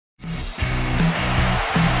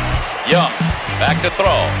Young, back to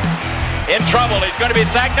throw. In trouble, he's going to be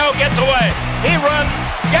sacked. No, gets away. He runs,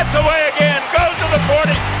 gets away again, goes to the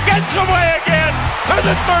 40, gets away again, to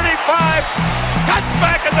the 35, cuts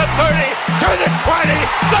back at the 30, to the 20,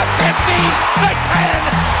 the 15, the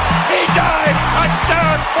 10. He dives,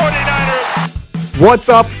 touchdown 49ers. What's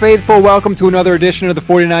up, faithful? Welcome to another edition of the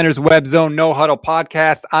 49ers Web Zone No Huddle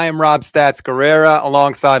podcast. I am Rob Stats Guerrera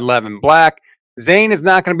alongside Levin Black. Zane is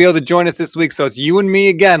not going to be able to join us this week, so it's you and me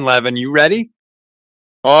again, Levin. You ready?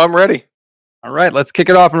 Oh, I'm ready. All right, let's kick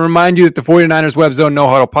it off and remind you that the 49ers Web Zone No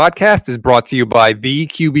Huddle podcast is brought to you by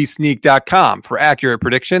theqbsneak.com for accurate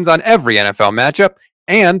predictions on every NFL matchup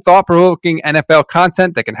and thought-provoking NFL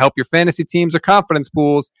content that can help your fantasy teams or confidence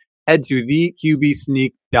pools. Head to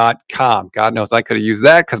theqbsneak.com. God knows I could have used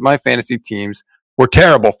that because my fantasy teams were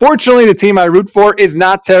terrible. Fortunately, the team I root for is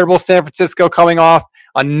not terrible. San Francisco coming off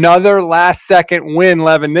another last-second win,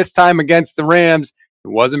 Levin, this time against the Rams. It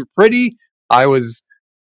wasn't pretty. I was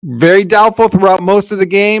very doubtful throughout most of the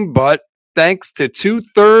game, but thanks to 2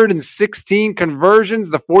 3rd and 16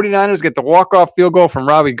 conversions, the 49ers get the walk-off field goal from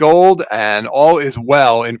Robbie Gould, and all is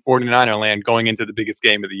well in 49er land going into the biggest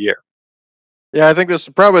game of the year. Yeah, I think this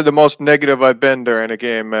is probably the most negative I've been during a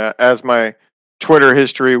game, as my Twitter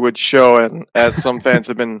history would show, and as some fans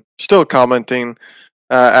have been still commenting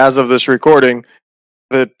as of this recording,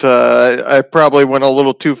 that I probably went a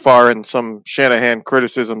little too far in some Shanahan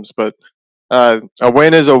criticisms, but a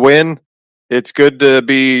win is a win. It's good to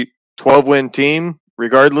be 12-win team,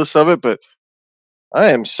 regardless of it, but I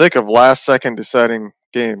am sick of last-second deciding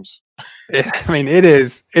games. I mean,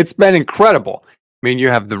 it's been incredible. I mean, you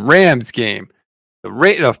have the Rams game,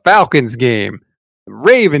 the Falcons game, the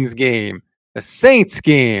Ravens game, the Saints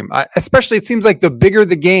game. Especially, it seems like the bigger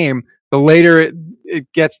the game, the later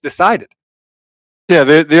it gets decided. Yeah,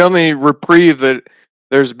 the only reprieve that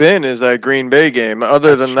there's been is that Green Bay game.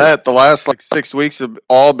 Other than that, the last 6 weeks have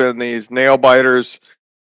all been these nail biters,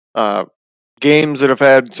 games that have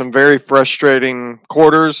had some very frustrating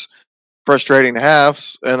quarters, frustrating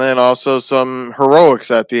halves, and then also some heroics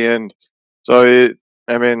at the end. So,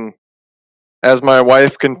 as my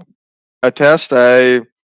wife can attest, I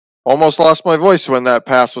almost lost my voice when that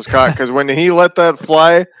pass was caught, because when he let that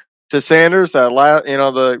fly to Sanders,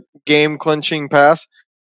 the game-clinching pass,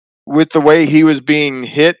 with the way he was being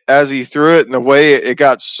hit as he threw it and the way it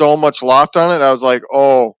got so much loft on it, I was like,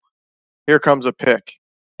 oh, here comes a pick.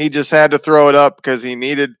 He just had to throw it up because he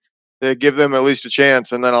needed to give them at least a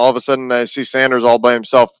chance. And then all of a sudden I see Sanders all by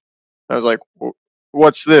himself. I was like,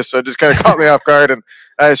 what's this? It just kind of caught me off guard, and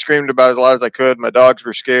I screamed about as loud as I could. My dogs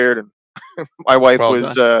were scared, and my wife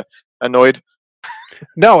was annoyed.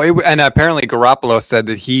 No, and apparently Garoppolo said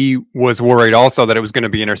that he was worried also that it was going to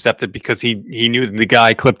be intercepted because he knew that the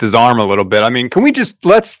guy clipped his arm a little bit. I mean,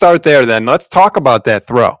 let's start there then. Let's talk about that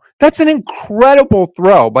throw. That's an incredible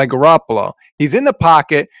throw by Garoppolo. He's in the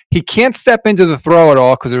pocket. He can't step into the throw at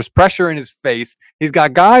all because there's pressure in his face. He's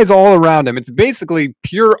got guys all around him. It's basically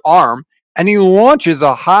pure arm. And he launches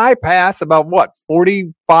a high pass about,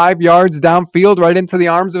 45 yards downfield right into the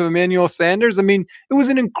arms of Emmanuel Sanders. I mean, it was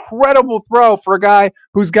an incredible throw for a guy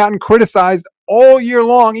who's gotten criticized all year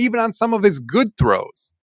long, even on some of his good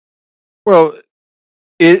throws. Well,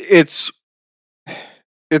 it's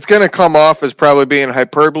going to come off as probably being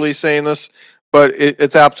hyperbole saying this, but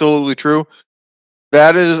it's absolutely true.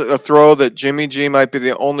 That is a throw that Jimmy G might be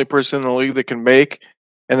the only person in the league that can make.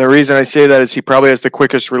 And the reason I say that is he probably has the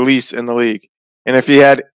quickest release in the league. And if he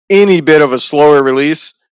had any bit of a slower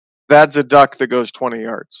release, that's a duck that goes 20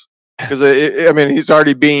 yards. Because, he's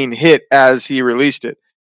already being hit as he released it.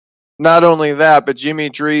 Not only that, but Jimmy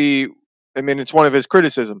G, it's one of his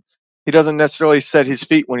criticisms. He doesn't necessarily set his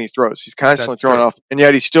feet when he throws. He's constantly throwing off, and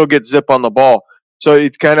yet he still gets zip on the ball. So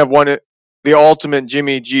it's kind of the ultimate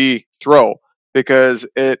Jimmy G throw, because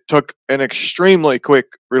it took an extremely quick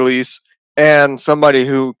release and somebody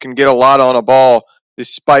who can get a lot on a ball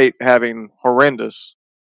despite having horrendous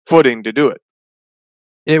footing to do it.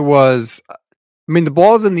 It was, the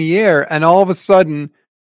ball's in the air, and all of a sudden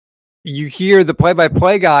you hear the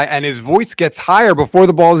play-by-play guy, and his voice gets higher before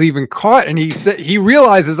the ball's even caught, and he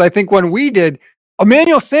realizes, I think when we did,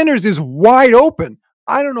 Emmanuel Sanders is wide open.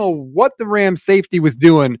 I don't know what the Rams safety was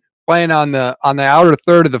doing playing on the outer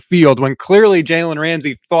third of the field when clearly Jalen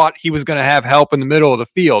Ramsey thought he was going to have help in the middle of the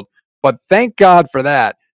field. But thank God for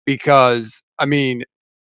that, because,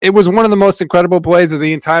 it was one of the most incredible plays of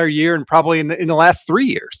the entire year and probably in the last 3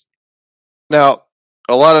 years. Now,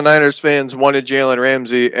 a lot of Niners fans wanted Jalen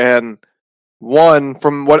Ramsey, and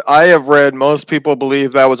from what I have read, most people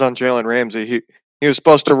believe that was on Jalen Ramsey. He was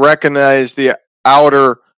supposed to recognize the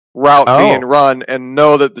outer route being run and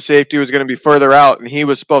know that the safety was going to be further out and he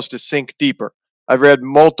was supposed to sink deeper. I've read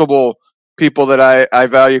multiple people that I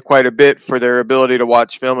value quite a bit for their ability to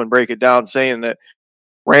watch film and break it down, saying that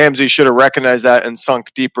Ramsey should have recognized that and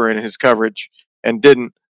sunk deeper in his coverage and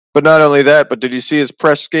didn't. But not only that, but did you see his his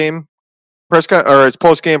post-game press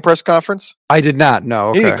conference? I did not know.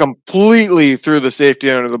 Okay. He completely threw the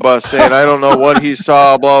safety under the bus, saying, I don't know what he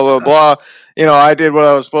saw, blah, blah, blah. I did what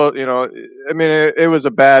I was supposed, I mean, it was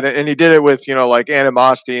a bad, and he did it with, like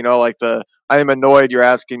animosity, like I am annoyed you're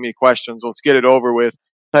asking me questions. Let's get it over with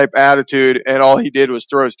type attitude. And all he did was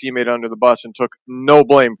throw his teammate under the bus and took no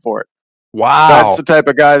blame for it. Wow. That's the type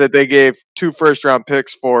of guy that they gave 2 first-round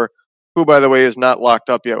picks for, who, by the way, is not locked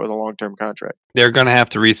up yet with a long-term contract. They're going to have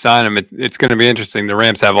to re-sign him. It's going to be interesting. The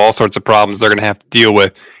Rams have all sorts of problems they're going to have to deal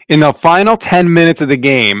with. In the final 10 minutes of the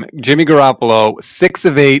game, Jimmy Garoppolo, 6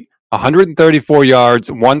 of 8, 134 yards,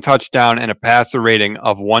 1 touchdown, and a passer rating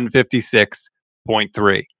of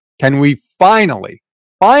 156.3. Can we finally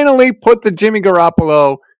put the Jimmy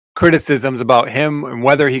Garoppolo criticisms about him and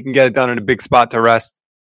whether he can get it done in a big spot to rest?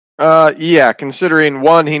 Yeah, considering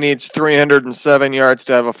one, he needs 307 yards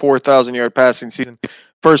to have a 4,000-yard passing season.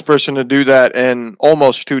 First person to do that in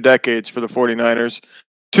almost 2 decades for the 49ers.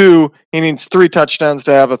 2, he needs 3 touchdowns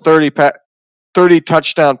to have a 30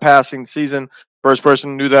 touchdown passing season. First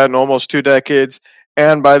person to do that in almost 2 decades.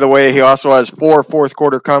 And by the way, he also has 4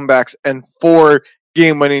 fourth-quarter comebacks and 4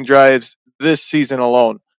 game-winning drives this season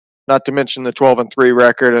alone. Not to mention the 12-3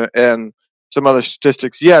 record and some other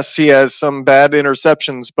statistics. Yes, he has some bad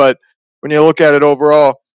interceptions, but when you look at it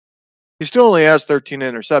overall, he still only has 13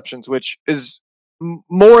 interceptions, which is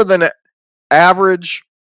more than average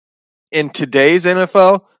in today's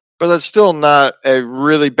NFL, but that's still not a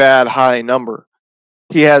really bad high number.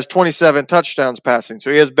 He has 27 touchdowns passing,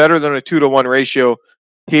 so he has better than a 2-to-1 ratio.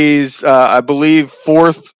 He's, I believe,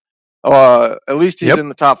 4th. At least he's in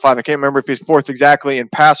the top 5. I can't remember if he's 4th exactly in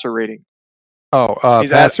passer rating.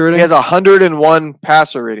 Passer rating? He has 101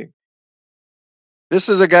 passer rating. This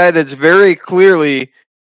is a guy that's very clearly,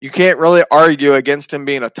 you can't really argue against him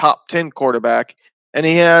being a top 10 quarterback, and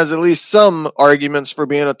he has at least some arguments for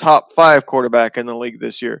being a top 5 quarterback in the league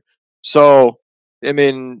this year. So, I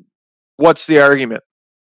mean, what's the argument?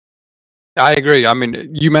 I agree. I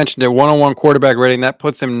mean, you mentioned it, 101 quarterback rating. That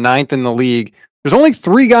puts him 9th in the league. There's only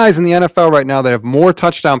 3 guys in the NFL right now that have more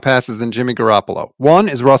touchdown passes than Jimmy Garoppolo. 1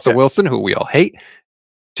 is Russell Wilson, who we all hate.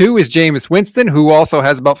 2 is Jameis Winston, who also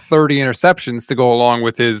has about 30 interceptions to go along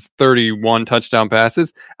with his 31 touchdown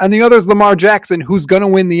passes. And the other is Lamar Jackson, who's going to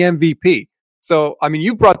win the MVP. So, I mean,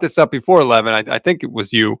 you've brought this up before, Levin. I think it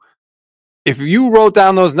was you. If you wrote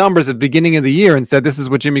down those numbers at the beginning of the year and said this is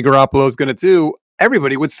what Jimmy Garoppolo is going to do,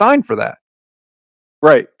 everybody would sign for that.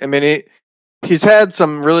 Right. I mean, he's had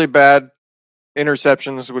some really bad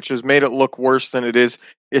interceptions, which has made it look worse than it is,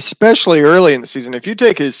 especially early in the season. If you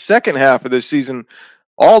take his second half of this season,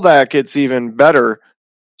 all that gets even better.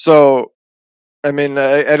 So, I mean,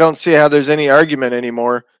 I don't see how there's any argument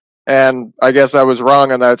anymore. And I guess I was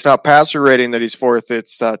wrong on that. It's not passer rating that he's 4th.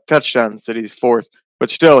 It's touchdowns that he's 4th. But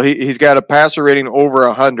still, he's got a passer rating over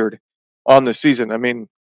 100 on the season. I mean,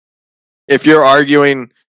 if you're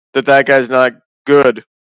arguing that guy's not good,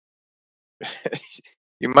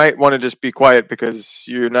 you might want to just be quiet because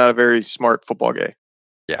you're not a very smart football guy.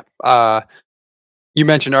 Yeah. You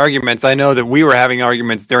mentioned arguments. I know that we were having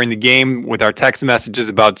arguments during the game with our text messages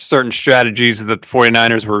about certain strategies that the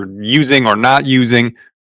 49ers were using or not using.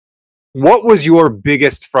 What was your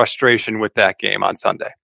biggest frustration with that game on Sunday?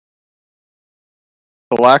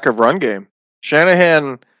 The lack of run game.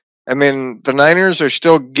 Shanahan, I mean, the Niners are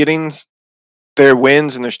still getting their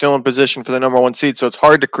wins and they're still in position for the number 1 seed, so it's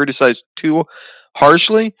hard to criticize too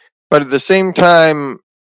harshly. But at the same time,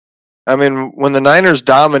 I mean, when the Niners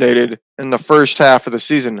dominated in the first half of the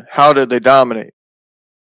season, how did they dominate?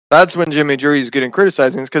 That's when Jimmy G is getting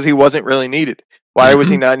criticized, and it's because he wasn't really needed. Why was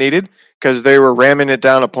he not needed? Because they were ramming it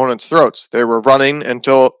down opponents' throats. They were running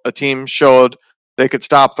until a team showed they could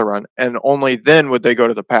stop the run, and only then would they go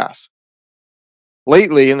to the pass.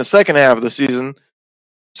 Lately, in the second half of the season,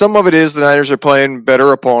 some of it is the Niners are playing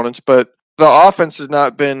better opponents, but the offense has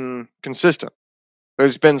not been consistent.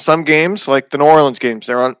 There's been some games, like the New Orleans games,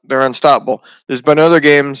 they're unstoppable. There's been other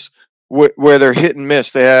games where they're hit and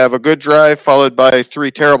miss. They have a good drive followed by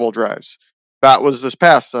 3 terrible drives. That was this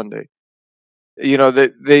past Sunday. You know,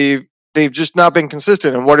 they've just not been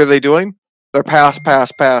consistent. And what are they doing? They're pass.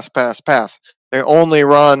 They only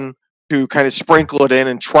run to kind of sprinkle it in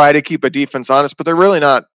and try to keep a defense honest, but they're really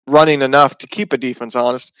not running enough to keep a defense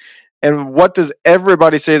honest. And what does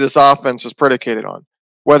everybody say this offense is predicated on?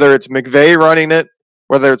 Whether it's McVay running it,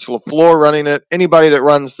 whether it's LaFleur running it, anybody that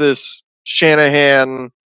runs this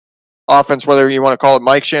Shanahan offense, whether you want to call it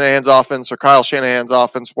Mike Shanahan's offense or Kyle Shanahan's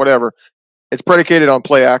offense, whatever, it's predicated on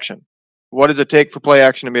play action. What does it take for play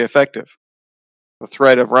action to be effective? The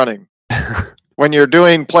threat of running. When you're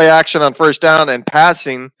doing play action on first down and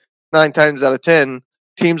passing, 9 times out of 10,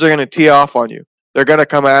 teams are going to tee off on you. They're going to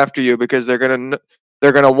come after you because they're going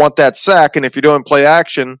to want that sack, and if you're doing play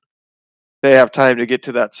action, they have time to get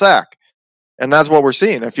to that sack. And that's what we're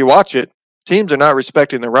seeing. If you watch it, teams are not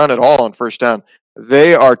respecting the run at all on first down.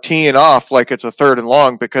 They are teeing off like it's a 3rd and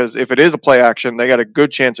long because if it is a play action, they got a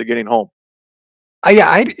good chance of getting home.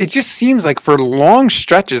 It just seems like for long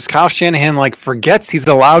stretches, Kyle Shanahan forgets he's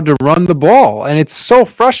allowed to run the ball. And it's so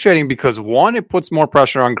frustrating because, one, it puts more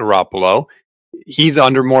pressure on Garoppolo. He's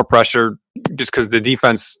under more pressure just because the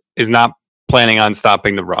defense is not planning on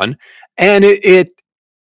stopping the run. And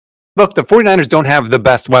look, the 49ers don't have the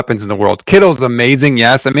best weapons in the world. Kittle's amazing,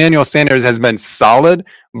 yes. Emmanuel Sanders has been solid,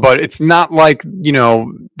 but it's not like,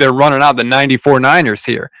 they're running out the 94 Niners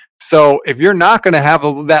here. So if you're not going to have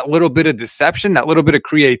that little bit of deception, that little bit of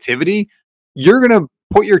creativity, you're going to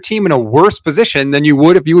put your team in a worse position than you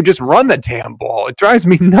would if you would just run the damn ball. It drives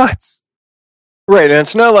me nuts. Right, and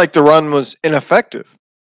it's not like the run was ineffective.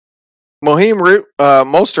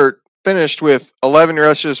 Mostert finished with 11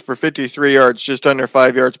 rushes for 53 yards, just under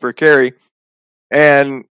 5 yards per carry.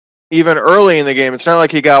 And even early in the game, it's not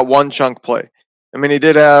like he got one chunk play. I mean, he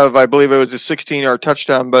did have, I believe it was a 16-yard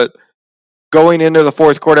touchdown, but going into the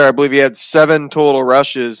fourth quarter, I believe he had 7 total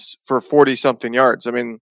rushes for 40-something yards. I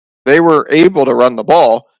mean, they were able to run the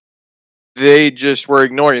ball. They just were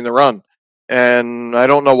ignoring the run. And I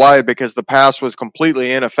don't know why, because the pass was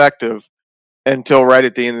completely ineffective until right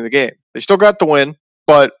at the end of the game. They still got the win,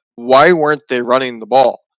 but why weren't they running the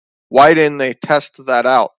ball? Why didn't they test that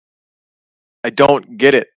out? I don't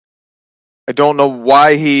get it. I don't know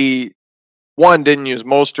why he, one, didn't use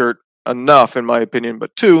Mostert enough, in my opinion,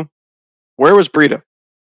 but two, where was Breida?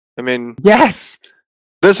 I mean, yes,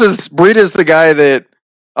 Breida's the guy that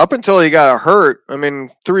up until he got hurt, I mean,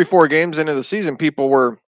 3-4 games into the season,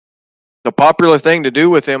 the popular thing to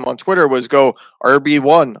do with him on Twitter was go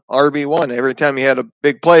RB1 every time he had a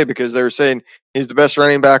big play because they were saying he's the best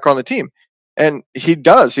running back on the team. And he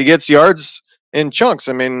does. He gets yards in chunks.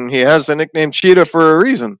 I mean, he has the nickname Cheetah for a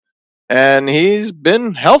reason. And he's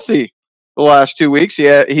been healthy the last 2 weeks. He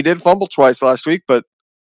did fumble twice last week, but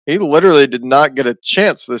he literally did not get a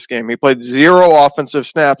chance this game. He played 0 offensive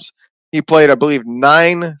snaps. He played, I believe,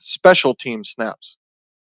 9 special team snaps.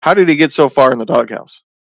 How did he get so far in the doghouse?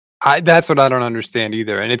 That's what I don't understand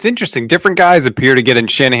either. And it's interesting. Different guys appear to get in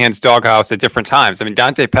Shanahan's doghouse at different times. I mean,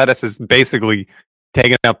 Dante Pettis has basically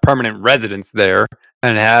taken up permanent residence there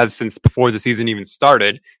and has since before the season even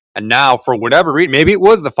started. And now, for whatever reason, maybe it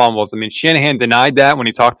was the fumbles. I mean, Shanahan denied that when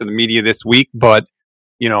he talked to the media this week, but,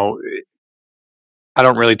 I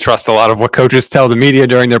don't really trust a lot of what coaches tell the media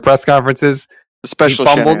during their press conferences. Especially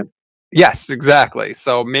fumbled. Shanahan. Yes, exactly.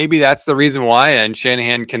 So maybe that's the reason why. And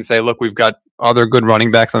Shanahan can say, look, we've got other good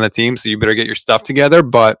running backs on the team, so you better get your stuff together.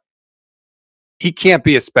 But he can't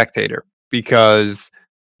be a spectator because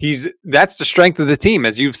that's the strength of the team,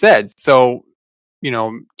 as you've said. So,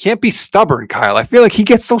 can't be stubborn, Kyle. I feel like he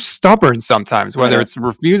gets so stubborn sometimes, whether it's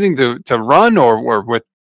refusing to run or with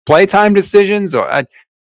playtime decisions or I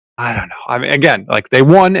don't know. I mean, again, they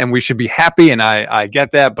won and we should be happy. And I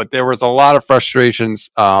get that, but there was a lot of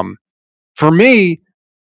frustrations. For me,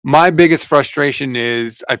 my biggest frustration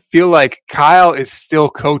is I feel like Kyle is still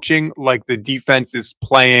coaching like the defense is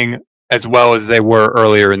playing as well as they were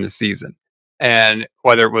earlier in the season. And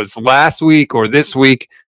whether it was last week or this week,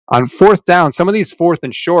 on fourth down, some of these 4th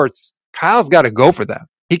and shorts, Kyle's got to go for them.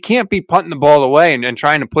 He can't be punting the ball away and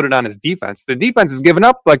trying to put it on his defense. The defense has given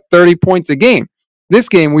up 30 points a game. This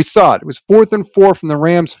game, we saw it. It was 4th and 4 from the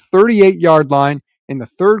Rams' 38-yard line in the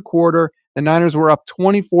third quarter. The Niners were up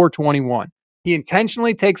 24-21. He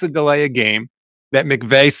intentionally takes a delay of game that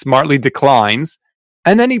McVay smartly declines,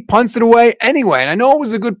 and then he punts it away anyway. And I know it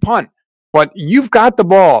was a good punt, but you've got the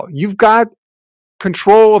ball. You've got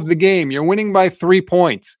control of the game. You're winning by 3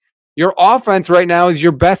 points. Your offense right now is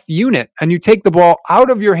your best unit, and you take the ball out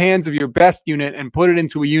of your hands of your best unit and put it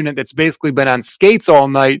into a unit that's basically been on skates all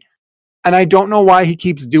night. And I don't know why he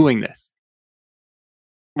keeps doing this.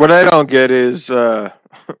 What I don't get is,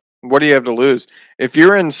 what do you have to lose? If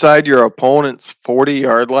you're inside your opponent's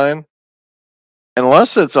 40-yard line,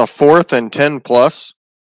 unless it's a 4th and 10 plus,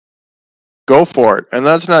 go for it. And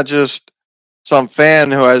that's not just some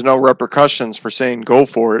fan who has no repercussions for saying go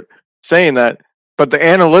for it, saying that, but the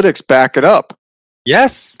analytics back it up.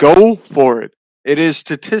 Yes. Go for it. It is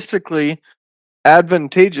statistically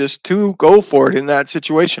advantageous to go for it in that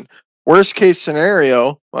situation. Worst case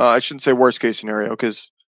scenario, I shouldn't say worst case scenario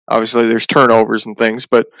because obviously there's turnovers and things,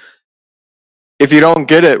 but if you don't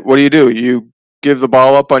get it, what do? You give the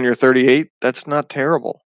ball up on your 38? That's not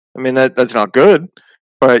terrible. I mean, that's not good,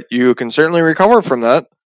 but you can certainly recover from that.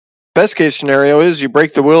 Best case scenario is you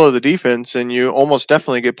break the will of the defense and you almost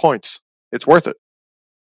definitely get points. It's worth it.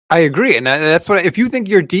 I agree. And that's what, if you think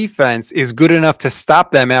your defense is good enough to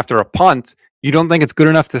stop them after a punt, you don't think it's good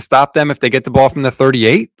enough to stop them if they get the ball from the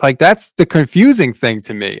 38? Like, that's the confusing thing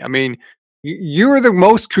to me. I mean, you're the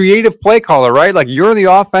most creative play caller, right? Like, you're the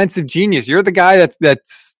offensive genius. You're the guy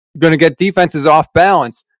that's going to get defenses off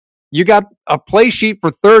balance. You got a play sheet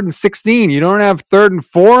for 3rd and 16. You don't have 3rd and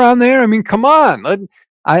 4 on there? I mean, come on.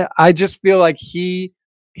 I just feel like he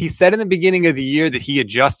said in the beginning of the year that he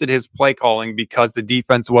adjusted his play calling because the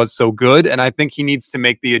defense was so good, and I think he needs to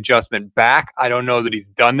make the adjustment back. I don't know that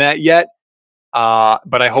he's done that yet,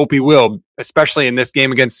 but I hope he will, especially in this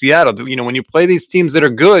game against Seattle. You know, when you play these teams that are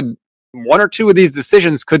good, one or two of these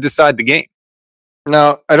decisions could decide the game.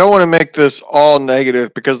 Now, I don't want to make this all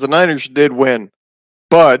negative because the Niners did win,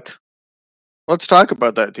 but let's talk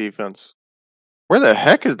about that defense. Where the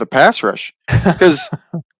heck is the pass rush? Because,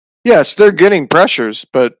 yes, they're getting pressures,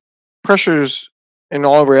 but pressures in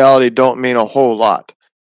all reality don't mean a whole lot.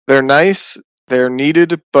 They're nice, they're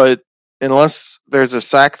needed, but unless there's a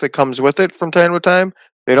sack that comes with it from time to time,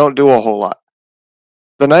 they don't do a whole lot.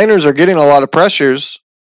 The Niners are getting a lot of pressures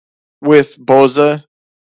with Bosa,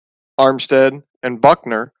 Armstead, and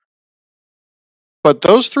Buckner, but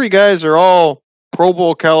those three guys are all Pro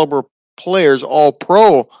Bowl caliber players, all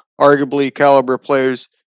pro arguably caliber players.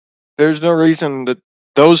 There's no reason that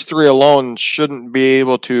those three alone shouldn't be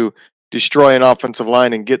able to destroy an offensive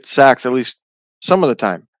line and get sacks at least some of the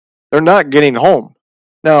time. They're not getting home.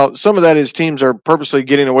 Now, some of that is teams are purposely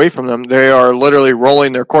getting away from them. They are literally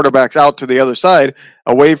rolling their quarterbacks out to the other side,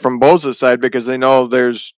 away from Bosa's side, because they know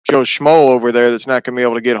there's Joe Schmo over there that's not going to be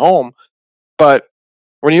able to get home. But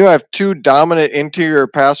when you have two dominant interior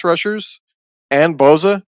pass rushers and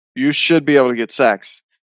Bosa, you should be able to get sacks.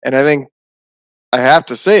 And I think I have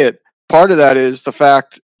to say it, part of that is the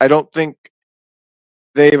fact I don't think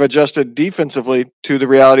they've adjusted defensively to the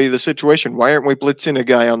reality of the situation. Why aren't we blitzing a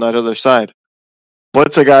guy on that other side?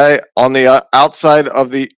 Blitz a guy on the outside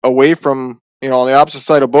of the, away from, on the opposite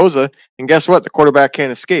side of Bosa, and guess what? The quarterback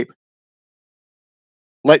can't escape.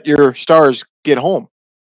 Let your stars get home.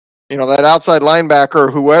 That outside linebacker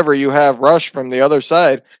or whoever you have rush from the other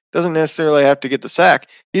side doesn't necessarily have to get the sack.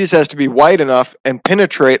 He just has to be wide enough and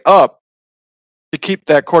penetrate up to keep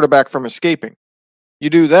that quarterback from escaping. You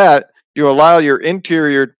do that, you allow your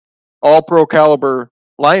interior all-pro caliber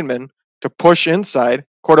linemen to push inside.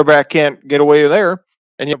 Quarterback can't get away there.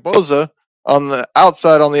 And you have Bosa on the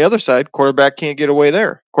outside on the other side. Quarterback can't get away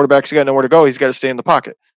there. Quarterback's got nowhere to go. He's got to stay in the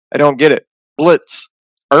pocket. I don't get it. Blitz.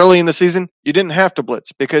 Early in the season, you didn't have to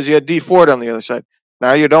blitz because you had D Ford on the other side.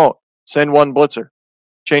 Now you don't. Send one blitzer.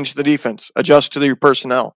 Change the defense. Adjust to your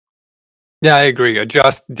personnel. Yeah, I agree.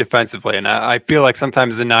 Adjust defensively. And I feel like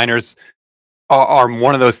sometimes the Niners are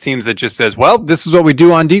one of those teams that just says, well, this is what we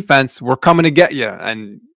do on defense. We're coming to get you.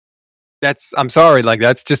 And I'm sorry, like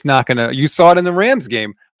that's just not going to, you saw it in the Rams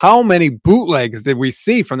game. How many bootlegs did we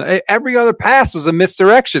see from every other pass was a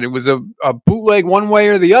misdirection. It was a bootleg one way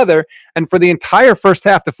or the other. And for the entire first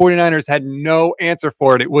half, the 49ers had no answer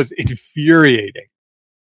for it. It was infuriating.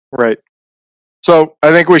 Right. So I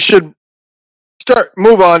think we should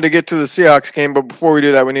move on to get to the Seahawks game. But before we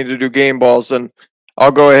do that, we need to do game balls. And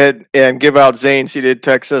I'll go ahead and give out Zane's. He did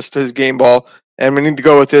text us to his game ball. And we need to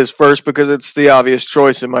go with his first because it's the obvious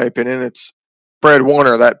choice, in my opinion. It's Fred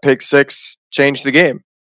Warner. That pick six changed the game.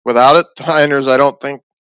 Without it, the Niners, I don't think,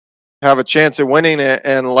 have a chance at winning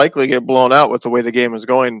and likely get blown out with the way the game is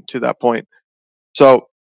going to that point. So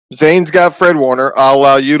Zane's got Fred Warner. I'll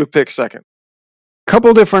allow you to pick second.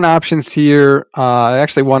 Couple different options here. I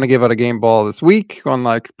actually want to give out a game ball this week,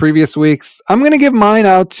 unlike previous weeks. I'm going to give mine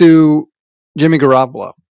out to Jimmy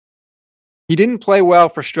Garoppolo. He didn't play well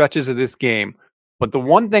for stretches of this game, but the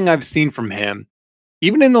one thing I've seen from him,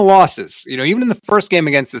 even in the losses, even in the first game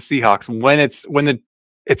against the Seahawks, when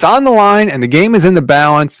it's on the line and the game is in the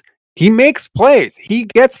balance, he makes plays. He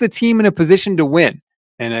gets the team in a position to win.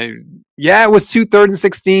 And it was 2 3rd and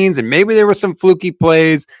 16s, and maybe there were some fluky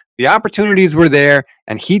plays. The opportunities were there,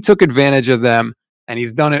 and he took advantage of them, and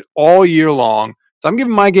he's done it all year long. So I'm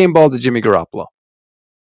giving my game ball to Jimmy Garoppolo.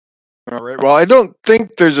 All right. Well, I don't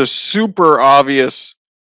think there's a super obvious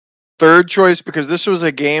third choice because this was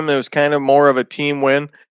a game that was kind of more of a team win.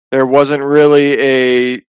 There wasn't really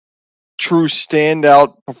a true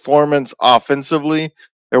standout performance offensively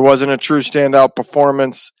There wasn't a true standout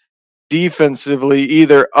performance defensively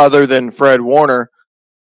either, other than Fred Warner.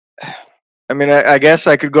 I mean, I guess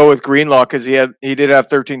I could go with Greenlaw because he did have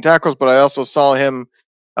 13 tackles, but I also saw him.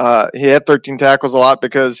 He had 13 tackles a lot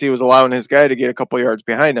because he was allowing his guy to get a couple yards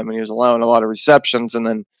behind him, and he was allowing a lot of receptions and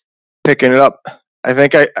then picking it up. I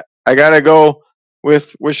think I gotta go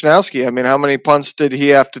with Wishnowsky. I mean, how many punts did he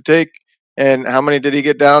have to take, and how many did he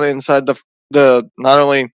get down inside the not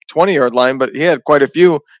only 20-yard line, but he had quite a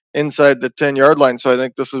few inside the 10-yard line. So I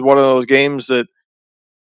think this is one of those games that,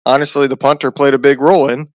 honestly, the punter played a big role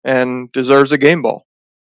in and deserves a game ball.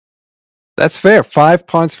 That's fair. 5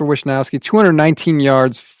 punts for Wishnowsky, 219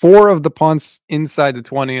 yards, 4 of the punts inside the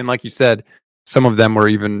 20. And like you said, some of them were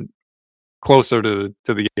even closer to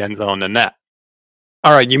the end zone than that.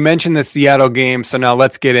 All right, you mentioned the Seattle game, so now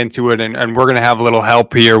let's get into it. And we're going to have a little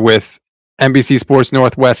help here with NBC Sports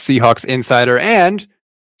Northwest Seahawks insider, and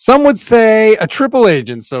some would say a triple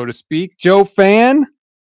agent, so to speak, Joe Fann,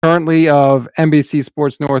 currently of NBC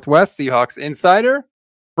Sports Northwest, Seahawks insider,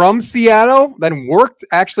 from Seattle, then worked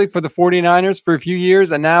actually for the 49ers for a few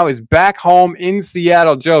years, and now is back home in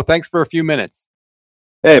Seattle. Joe, thanks for a few minutes.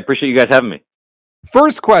 Hey, appreciate you guys having me.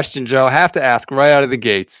 First question, Joe, I have to ask right out of the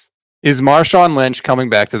gates. Is Marshawn Lynch coming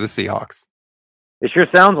back to the Seahawks? It sure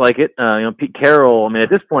sounds like it. Pete Carroll, I mean, at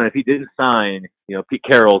this point, if he didn't sign, Pete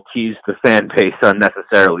Carroll teased the fan base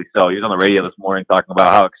unnecessarily. So he was on the radio this morning talking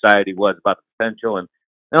about how excited he was about the potential. And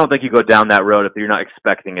I don't think you go down that road if you're not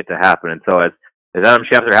expecting it to happen. And so as Adam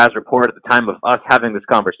Schefter has reported at the time of us having this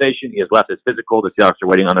conversation, he has left his physical. The Seahawks are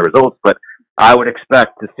waiting on the results. But I would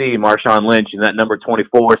expect to see Marshawn Lynch in that number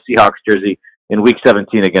 24 Seahawks jersey in Week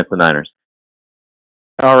 17 against the Niners.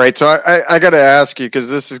 All right, so I got to ask you, because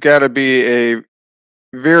this has got to be a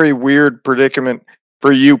very weird predicament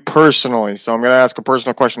for you personally. So I'm going to ask a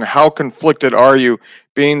personal question. How conflicted are you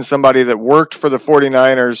being somebody that worked for the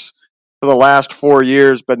 49ers for the last 4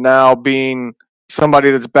 years, but now being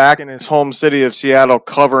somebody that's back in his home city of Seattle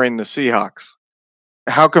covering the Seahawks?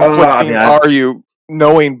 How conflicting are you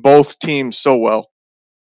knowing both teams so well?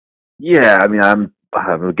 Yeah, I mean, I'm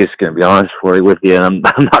just going to be honest with you. I'm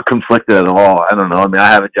not conflicted at all. I don't know. I mean, I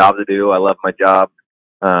have a job to do. I love my job.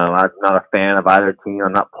 I'm not a fan of either team.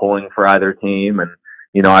 I'm not pulling for either team. And,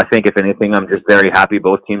 I think if anything, I'm just very happy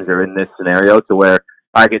both teams are in this scenario to where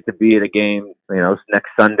I get to be at a game, next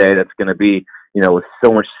Sunday that's going to be, with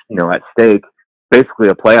so much, at stake, basically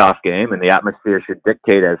a playoff game, and the atmosphere should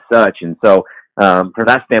dictate as such. And so from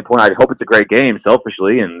that standpoint, I hope it's a great game,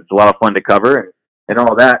 selfishly, and it's a lot of fun to cover and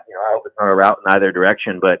all that. I hope it's not a route in either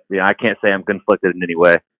direction, but I can't say I'm conflicted in any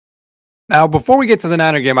way. Now, before we get to the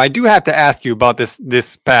Niner game, I do have to ask you about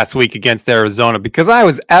this past week against Arizona, because I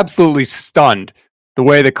was absolutely stunned the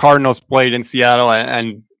way the Cardinals played in Seattle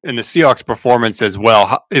and the Seahawks' performance as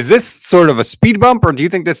well. Is this sort of a speed bump, or do you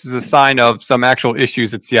think this is a sign of some actual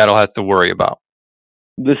issues that Seattle has to worry about?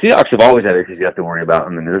 The Seahawks have always had issues you have to worry about. I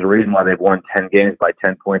mean, there's a reason why they've won 10 games by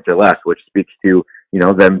 10 points or less, which speaks to,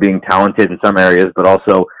 them being talented in some areas, but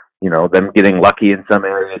also, them getting lucky in some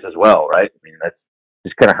areas as well, right? I mean, that's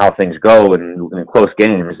just kind of how things go in close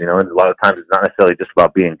games. And a lot of times it's not necessarily just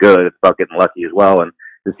about being good, it's about getting lucky as well. And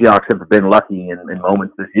the Seahawks have been lucky in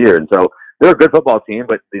moments this year. And so they're a good football team,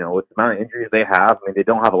 but, with the amount of injuries they have, I mean, they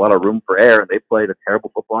don't have a lot of room for error, and they played a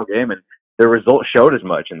terrible football game, and their results showed as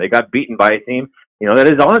much. And they got beaten by a team, that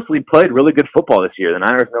has honestly played really good football this year. The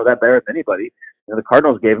Niners know that better than anybody. The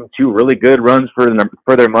Cardinals gave them 2 really good runs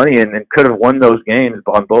for their money and could have won those games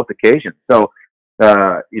on both occasions. So,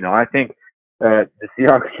 I think the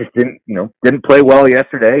Seahawks just didn't play well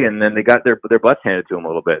yesterday, and then they got their butts handed to them a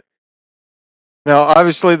little bit. Now,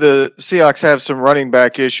 obviously, the Seahawks have some running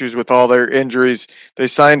back issues with all their injuries. They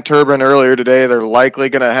signed Turbin earlier today. They're likely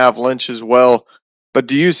going to have Lynch as well. But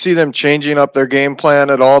do you see them changing up their game plan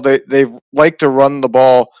at all? They've liked to run the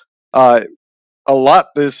ball a lot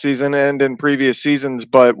this season and in previous seasons,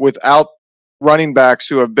 but without running backs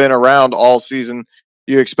who have been around all season,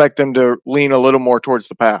 you expect them to lean a little more towards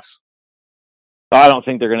the pass? I don't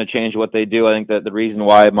think they're going to change what they do. I think that the reason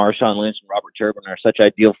why Marshawn Lynch and Robert Turbin are such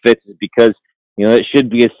ideal fits is because, it should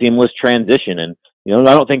be a seamless transition. And,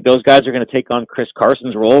 I don't think those guys are going to take on Chris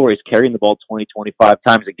Carson's role where he's carrying the ball 20, 25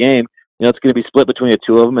 times a game. It's going to be split between the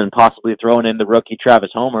two of them and possibly throwing in the rookie Travis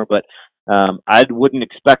Homer. But I wouldn't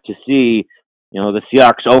expect to see, the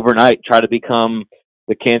Seahawks overnight try to become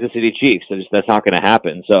the Kansas City Chiefs. That's not going to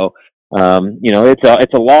happen. So,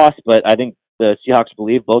 it's a loss, but I think the Seahawks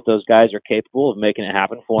believe both those guys are capable of making it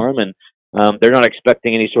happen for them, and they're not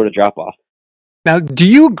expecting any sort of drop-off. Now, do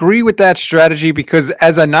you agree with that strategy? Because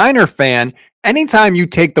as a Niner fan, anytime you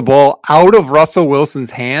take the ball out of Russell Wilson's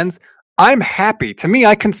hands, I'm happy. To me,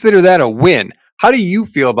 I consider that a win. How do you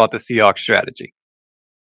feel about the Seahawks strategy?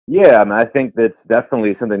 Yeah, I mean, I think that's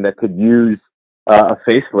definitely something that could use a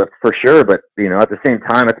facelift for sure. But at the same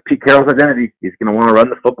time, it's Pete Carroll's identity. He's going to want to run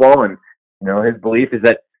the football, and his belief is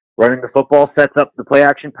that running the football sets up the play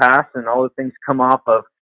action pass, and all the things come off of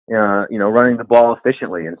running the ball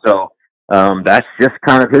efficiently. And so that's just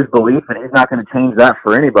kind of his belief, and he's not going to change that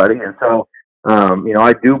for anybody. And so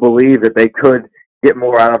I do believe that they could get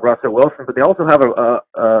more out of Russell Wilson, but they also have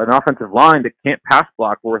an offensive line that can't pass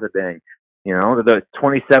block worth a dang. The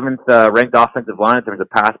 27th ranked offensive line in terms of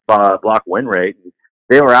pass block win rate.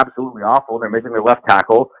 They were absolutely awful. They're missing their left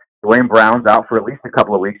tackle. Dwayne Brown's out for at least a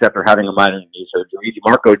couple of weeks after having a minor knee surgery.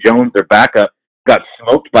 DeMarco Jones, their backup, got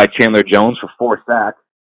smoked by Chandler Jones for 4 sacks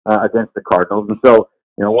against the Cardinals. And so,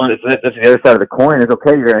 that's the other side of the coin is,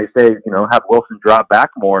 okay, you're going to say, have Wilson drop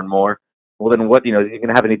back more and more. Well, then what, you're going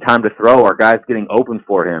to have any time to throw? Are guys getting open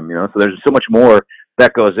for him? So there's so much more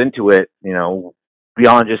that goes into it,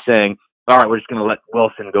 beyond just saying, all right, we're just going to let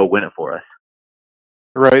Wilson go win it for us.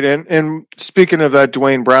 Right, and speaking of that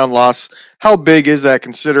Dwayne Brown loss, how big is that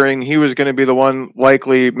considering he was going to be the one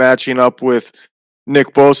likely matching up with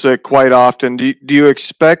Nick Bosa quite often? Do you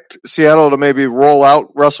expect Seattle to maybe roll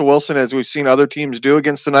out Russell Wilson as we've seen other teams do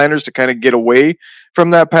against the Niners to kind of get away from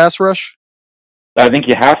that pass rush? I think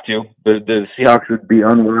you have to. The Seahawks would be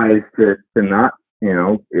unwise to not,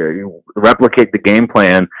 replicate the game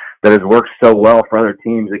plan that has worked so well for other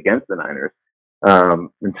teams against the Niners.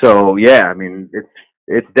 And so, yeah, I mean,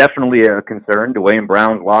 it's definitely a concern. Dwayne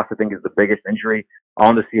Brown's loss, I think, is the biggest injury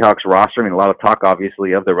on the Seahawks roster. I mean, a lot of talk,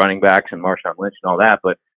 obviously, of the running backs and Marshawn Lynch and all that.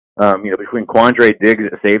 But, between Quandre Diggs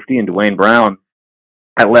at safety and Dwayne Brown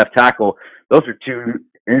at left tackle, those are 2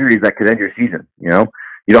 injuries that could end your season.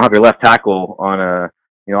 You don't have your left tackle on a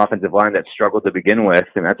offensive line that struggled to begin with,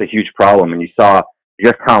 and that's a huge problem. And you saw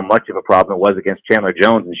just how much of a problem it was against Chandler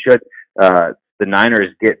Jones. And should the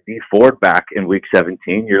Niners get Dee Ford back in Week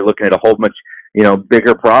 17, you're looking at a whole much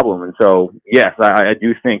bigger problem. And so, yes, I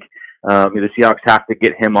do think the Seahawks have to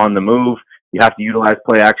get him on the move. You have to utilize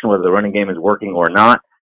play action, whether the running game is working or not.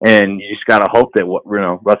 And you just got to hope that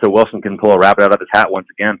Russell Wilson can pull a rabbit out of his hat once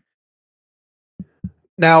again.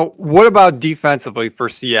 Now, what about defensively for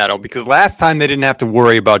Seattle? Because last time they didn't have to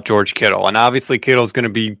worry about George Kittle, and obviously Kittle's going to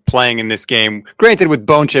be playing in this game, granted with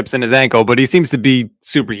bone chips in his ankle, but he seems to be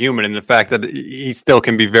superhuman in the fact that he still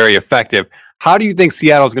can be very effective. How do you think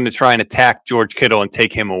Seattle's going to try and attack George Kittle and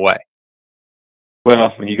take him away?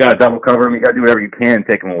 Well, when you got to double cover him, you got to do whatever you can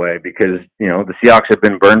to take him away because, the Seahawks have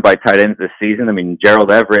been burned by tight ends this season. I mean,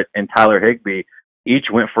 Gerald Everett and Tyler Higbee each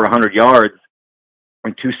went for 100 yards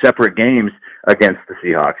in 2 separate games against the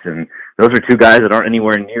Seahawks. And those are 2 guys that aren't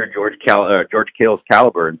anywhere near George Kittle's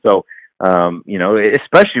caliber. And so,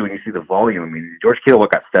 especially when you see the volume, I mean, George Kittle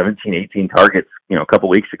got 17, 18 targets, a couple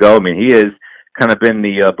weeks ago. I mean, he has kind of been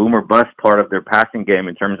the boomer bust part of their passing game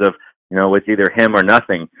in terms of, it's either him or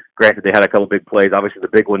nothing. Granted, they had a couple big plays, obviously the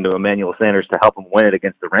big one to Emmanuel Sanders to help them win it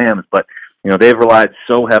against the Rams. But, they've relied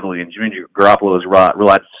so heavily, and Jimmy Garoppolo has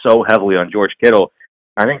relied so heavily on George Kittle.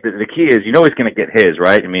 I think that the key is, he's going to get his,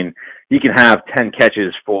 right? I mean, he can have 10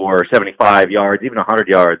 catches for 75 yards, even 100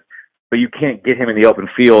 yards, but you can't get him in the open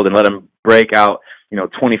field and let him break out,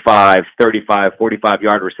 25, 35,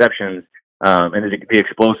 45-yard receptions and the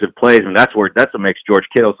explosive plays. And that's what makes George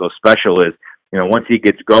Kittle so special is, once he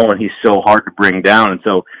gets going, he's so hard to bring down. And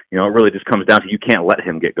so, it really just comes down to you can't let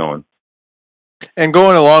him get going. And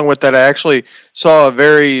going along with that, I actually saw a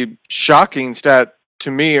very shocking stat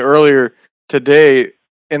to me earlier today,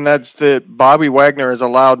 and that's that Bobby Wagner has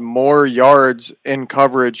allowed more yards in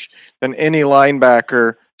coverage than any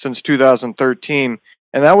linebacker since 2013.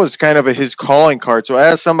 And that was kind of his calling card. So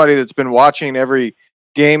as somebody that's been watching every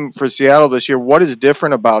game for Seattle this year, what is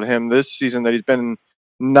different about him this season that he's been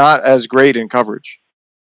not as great in coverage?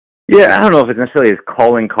 Yeah, I don't know if it's necessarily his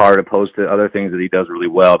calling card opposed to other things that he does really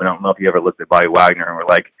well. But I don't know if you ever looked at Bobby Wagner and were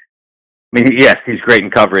like, I mean, yes, he's great in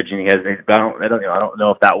coverage, and I don't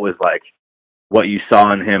know if that was like what you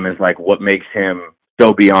saw in him is like what makes him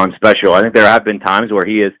so beyond special. I think there have been times where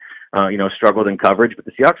he has, struggled in coverage, but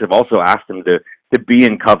the Seahawks have also asked him to be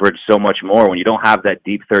in coverage so much more. When you don't have that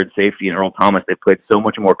deep third safety in Earl Thomas, they played so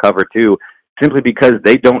much more cover too, simply because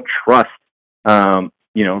they don't trust,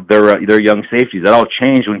 their young safeties. That all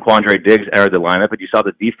changed when Quandre Diggs entered the lineup, but you saw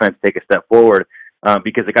the defense take a step forward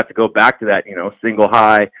because they got to go back to that, single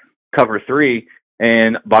high cover 3.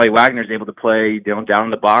 And Bobby Wagner's able to play down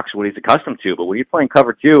in the box what he's accustomed to. But when you're playing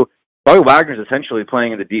cover 2, Bobby Wagner's essentially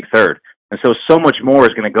playing in the deep third. And so much more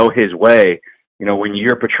is going to go his way, when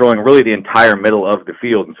you're patrolling really the entire middle of the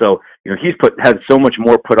field. And so, he's had so much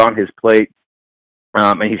more put on his plate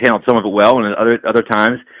and he's handled some of it well, and other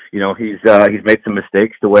times, he's made some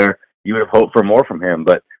mistakes to where you would have hoped for more from him.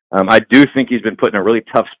 But I do think he's been put in a really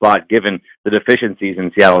tough spot given the deficiencies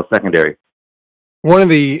in Seattle's secondary. One of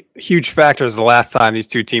the huge factors the last time these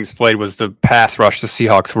two teams played was the pass rush the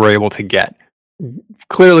Seahawks were able to get.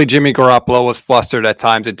 Clearly, Jimmy Garoppolo was flustered at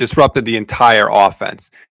times. It disrupted the entire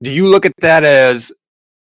offense. Do you look at that as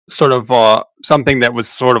sort of something that was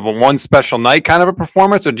sort of a one special night kind of a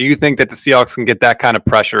performance, or do you think that the Seahawks can get that kind of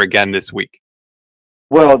pressure again this week?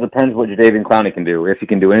 Well, it depends what Jadeveon Clowney can do, if he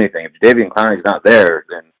can do anything. If Jadeveon Clowney's not there,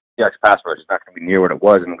 then Seahawks pass rush is not going to be near what it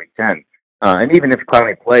was in Week 10. And even if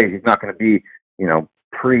Clowney plays, he's not going to be,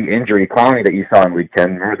 pre-injury Clowney that you saw in Week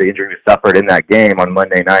 10. Remember the injury was suffered in that game on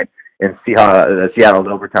Monday night in Seattle's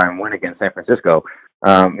overtime win against San Francisco.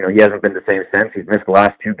 He hasn't been the same since. He's missed the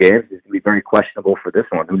last 2 games. He's going to be very questionable for this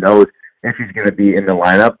one. Who knows if he's going to be in the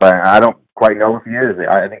lineup? But I don't quite know if he is.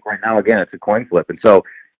 I think right now, again, it's a coin flip. And so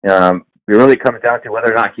it really comes down to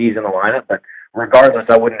whether or not he's in the lineup. But regardless,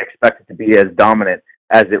 I wouldn't expect it to be as dominant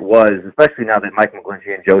as it was, especially now that Mike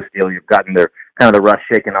McGlinchey and Joe Steele, you've gotten their kind of the rust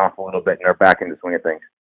shaken off a little bit and they're back in the swing of things.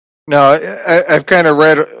 Now, I've kind of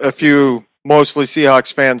read a few mostly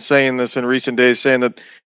Seahawks fans saying this in recent days, saying that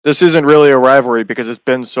this isn't really a rivalry because it's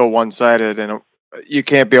been so one-sided, and you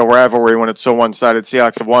can't be a rivalry when it's so one-sided.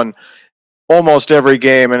 Seahawks have won almost every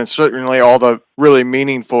game, and it's certainly all the really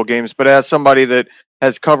meaningful games. But as somebody that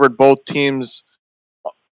has covered both teams,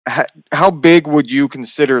 how big would you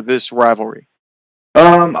consider this rivalry?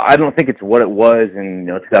 I don't think it's what it was in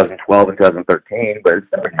 2012 and 2013, but it's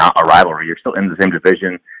definitely not a rivalry. You're still in the same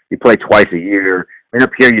division. You play twice a year. I mean,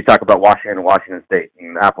 up here you talk about Washington and Washington State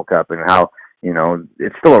and the Apple Cup and how,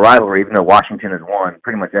 it's still a rivalry, even though Washington has won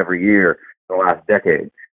pretty much every year in the last decade,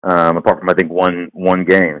 apart from, I think, one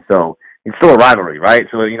game. So it's still a rivalry, right?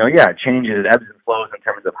 So, it changes, it ebbs and flows in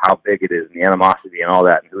terms of how big it is and the animosity and all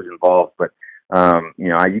that and who's involved. But,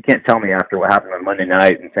 you can't tell me after what happened on Monday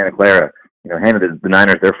night in Santa Clara, handed the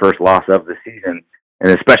Niners their first loss of the season, and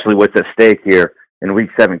especially what's at stake here in Week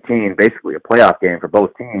 17, basically a playoff game for both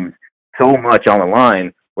teams, so much on the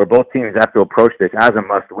line, where both teams have to approach this as a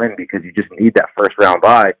must-win because you just need that first-round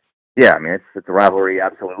bye. Yeah, I mean, it's a rivalry,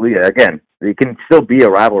 absolutely. Again, it can still be a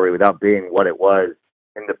rivalry without being what it was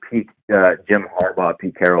in the peak Jim Harbaugh,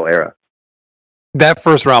 Pete Carroll era. That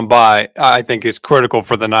first round bye, I think, is critical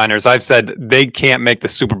for the Niners. I've said they can't make the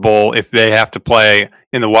Super Bowl if they have to play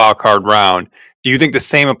in the wild card round. Do you think the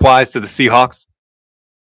same applies to the Seahawks?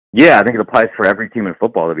 Yeah, I think it applies for every team in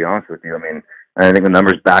football, to be honest with you. I mean, I think the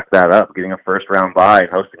numbers back that up. Getting a first round bye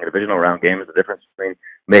and hosting a divisional round game is the difference between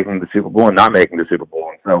making the Super Bowl and not making the Super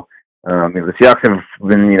Bowl. And so, the Seahawks have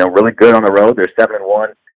been, really good on the road. They're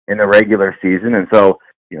 7-1 in the regular season. And so,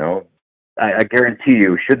 I guarantee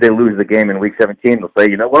you, should they lose the game in Week 17, they'll say,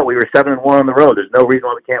 you know what, we were 7-1 on the road. There's no reason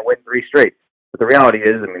why we can't win 3 straight. But the reality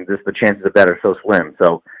is, the chances of that are so slim.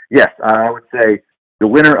 So, yes, I would say the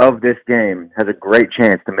winner of this game has a great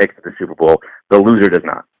chance to make it to the Super Bowl. The loser does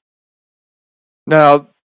not. Now,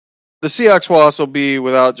 the Seahawks will also be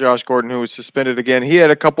without Josh Gordon, who was suspended again. He had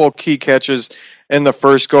a couple of key catches in the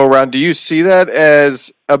first go-around. Do you see that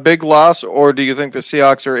as a big loss, or do you think the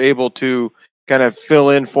Seahawks are able to kind of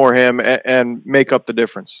fill in for him and make up the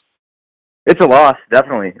difference? It's a loss,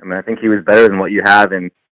 definitely. I think he was better than what you have in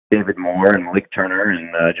David Moore and Malik Turner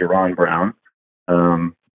and Jerron Brown.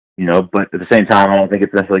 But at the same time, I don't think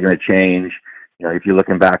it's necessarily going to change. If you're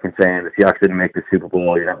looking back and saying the Seahawks didn't make the Super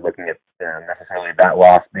Bowl, you're not looking at necessarily that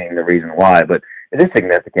loss being the reason why. But it is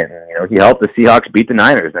significant. He helped the Seahawks beat the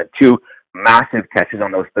Niners. Had 2 massive catches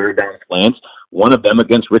on those third down slants, one of them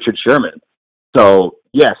against Richard Sherman. So,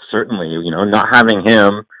 yes, certainly, not having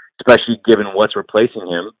him, especially given what's replacing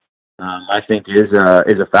him, I think is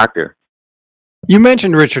a factor. You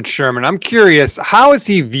mentioned Richard Sherman. I'm curious, how is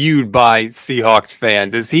he viewed by Seahawks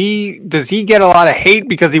fans? Does he get a lot of hate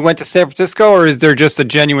because he went to San Francisco, or is there just a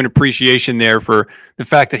genuine appreciation there for the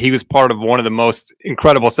fact that he was part of one of the most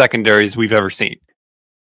incredible secondaries we've ever seen?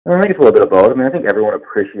 I think it's a little bit of both. I think everyone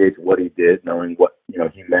appreciates what he did, knowing what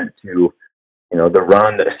he meant to the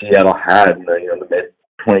run that Seattle had in the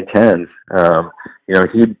mid-2010s.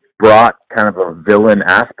 He brought kind of a villain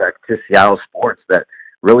aspect to Seattle sports that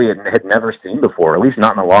really had never seen before, at least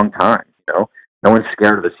not in a long time. No one's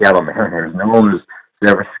scared of the Seattle Mariners. No one was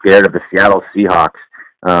never scared of the Seattle Seahawks.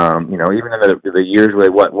 Even in the years where they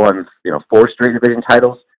won 4 straight division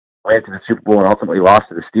titles, went to the Super Bowl and ultimately lost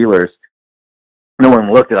to the Steelers, no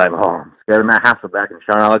one looked at them, I'm scared of Matt Hasselbeck and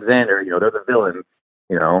Sean Alexander. They're the villain.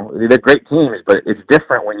 They're great teams, but it's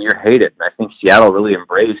different when you're hated. And I think Seattle really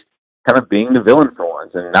embraced kind of being the villain for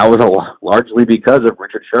once, and that was largely because of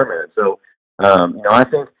Richard Sherman. And so, I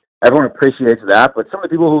think everyone appreciates that. But some of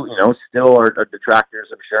the people who, still are detractors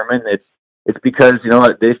of Sherman, it's because,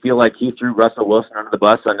 they feel like he threw Russell Wilson under the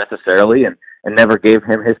bus unnecessarily and never gave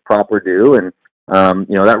him his proper due. And,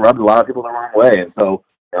 that rubbed a lot of people the wrong way. And so,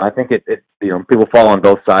 I think people fall on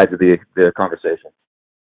both sides of the conversation.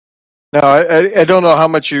 Now, I don't know how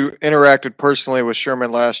much you interacted personally with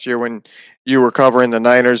Sherman last year when you were covering the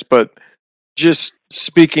Niners, but just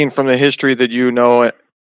speaking from the history that you know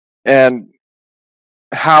and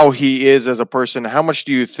how he is as a person, how much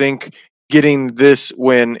do you think getting this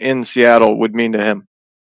win in Seattle would mean to him?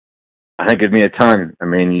 I think it'd mean a ton. I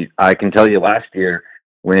mean, I can tell you last year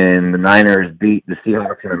when the Niners beat the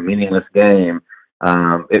Seahawks in a meaningless game,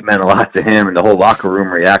 it meant a lot to him, and the whole locker room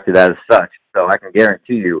reacted as such. So I can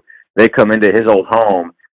guarantee you, they come into his old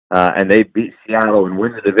home and they beat Seattle and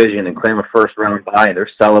win the division and claim a first-round bye, and they're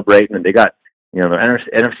celebrating, and they got their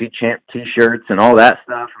NFC champ T-shirts and all that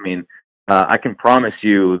stuff. I mean, I can promise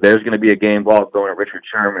you there's going to be a game ball going at Richard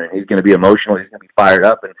Sherman, and he's going to be emotional, he's going to be fired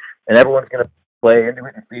up, and everyone's going to play into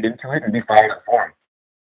it and feed into it and be fired up for him.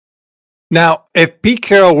 Now, if Pete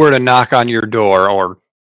Carroll were to knock on your door or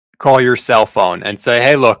call your cell phone and say,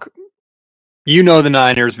 hey, look, you know the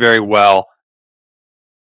Niners very well,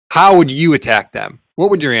 how would you attack them? What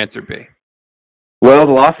would your answer be? Well,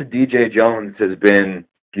 the loss of DJ Jones has been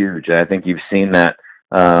huge. I think you've seen that,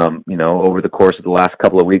 over the course of the last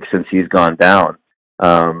couple of weeks since he's gone down.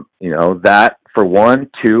 That for one.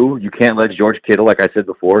 Two, you can't let George Kittle, like I said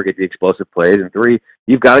before, get the explosive plays. And three,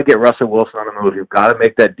 you've got to get Russell Wilson on the move. You've got to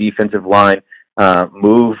make that defensive line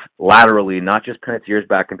move laterally, not just pin its ears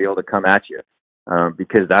back and be able to come at you,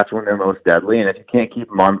 because that's when they're most deadly. And if you can't keep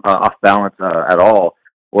them off balance at all,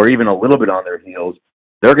 or even a little bit on their heels,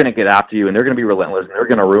 they're going to get after you, and they're going to be relentless, and they're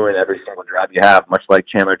going to ruin every single drive you have, much like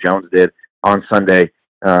Chandler Jones did on Sunday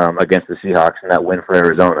against the Seahawks in that win for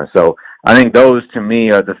Arizona. So I think those, to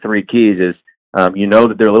me, are the three keys. Is that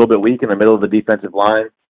they're a little bit weak in the middle of the defensive line.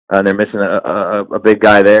 They're missing a big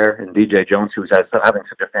guy there, and DJ Jones, who's having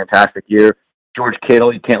such a fantastic year. George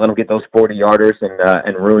Kittle, you can't let him get those 40-yarders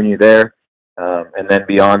and ruin you there. And then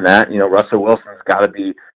beyond that, Russell Wilson's got to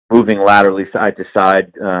be moving laterally side to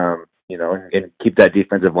side, and keep that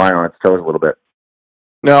defensive line on its toes a little bit.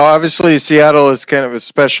 Now, obviously, Seattle is kind of a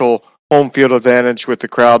special home field advantage with the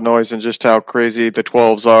crowd noise and just how crazy the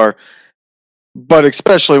 12s are, but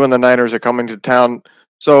especially when the Niners are coming to town.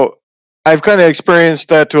 So I've kind of experienced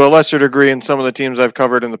that to a lesser degree in some of the teams I've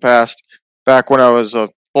covered in the past, back when I was a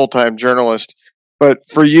full-time journalist. But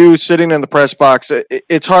for you, sitting in the press box,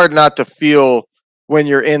 it's hard not to feel when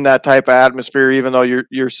you're in that type of atmosphere, even though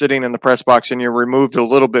you're sitting in the press box and you're removed a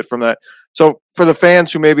little bit from that. So for the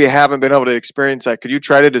fans who maybe haven't been able to experience that, could you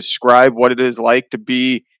try to describe what it is like to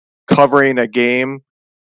be covering a game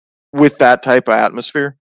with that type of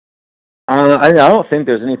atmosphere? I don't think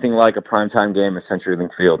there's anything like a primetime game at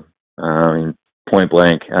CenturyLink Field. Point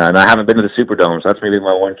blank. And I haven't been to the Superdome, so that's maybe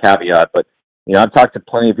my one caveat. But I've talked to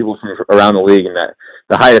plenty of people from around the league, and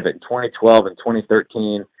the height of it in 2012 and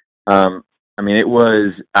 2013. It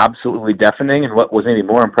was absolutely deafening, and what was maybe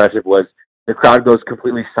more impressive was the crowd goes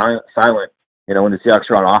completely silent, when the Seahawks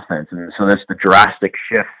are on offense, and so that's the drastic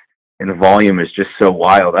shift in the volume is just so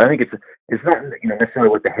wild. I think it's not necessarily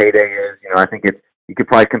what the heyday is. I think you could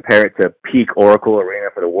probably compare it to peak Oracle Arena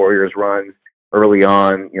for the Warriors runs early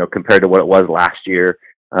on, compared to what it was last year.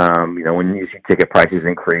 When you see ticket prices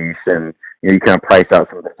increase and you kind of price out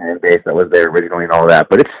some of the fan base that was there originally and all that,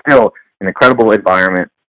 but it's still an incredible environment.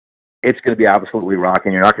 It's going to be absolutely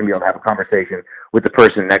rocking. You're not going to be able to have a conversation with the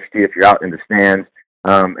person next to you if you're out in the stands.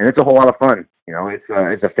 And it's a whole lot of fun.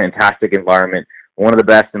 It's a fantastic environment, one of the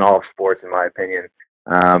best in all of sports, in my opinion.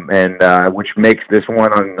 And which makes this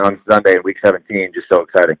one on Sunday in Week 17 just so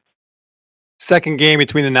exciting. Second game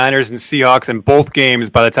between the Niners and Seahawks, and both games,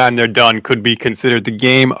 by the time they're done, could be considered the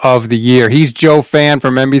game of the year. He's Joe Fann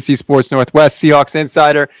from NBC Sports Northwest, Seahawks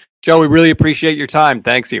Insider. Joe, we really appreciate your time.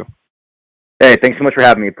 Thanks you. Hey, thanks so much for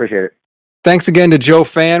having me. Appreciate it. Thanks again to Joe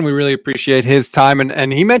Fann. We really appreciate his time.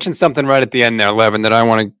 And he mentioned something right at the end there, Levin, that I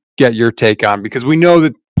want to get your take on, because we know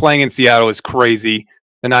that playing in Seattle is crazy.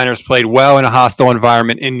 The Niners played well in a hostile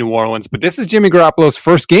environment in New Orleans, but this is Jimmy Garoppolo's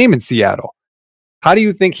first game in Seattle. How do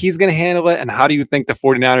you think he's going to handle it, and how do you think the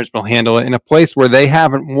 49ers will handle it in a place where they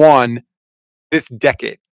haven't won this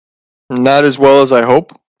decade? Not as well as I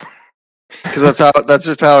hope, because that's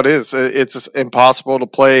just how it is. It's just impossible to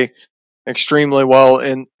play extremely well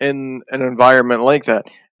in an environment like that.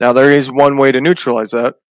 Now, there is one way to neutralize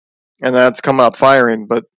that, and that's come out firing,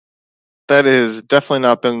 but that has definitely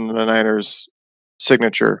not been the Niners'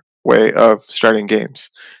 signature way of starting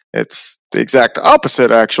games. It's the exact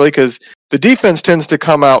opposite, actually, because the defense tends to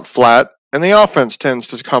come out flat and the offense tends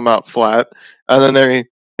to come out flat, and then they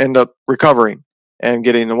end up recovering and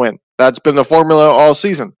getting the win. That's been the formula all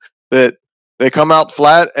season, that they come out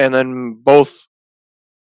flat, and then both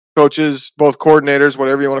coaches, both coordinators,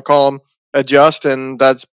 whatever you want to call them, adjust, and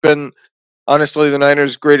that's been honestly the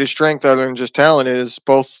Niners' greatest strength, other than just talent, is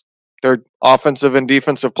both their offensive and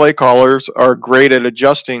defensive play callers are great at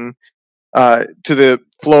adjusting to the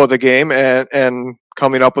flow of the game and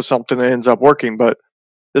coming up with something that ends up working. But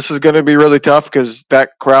this is going to be really tough because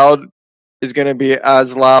that crowd is going to be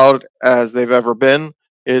as loud as they've ever been.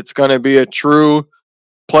 It's going to be a true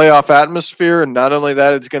playoff atmosphere, and not only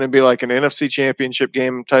that, it's going to be like an NFC Championship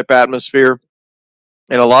game type atmosphere.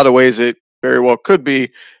 In a lot of ways, it very well could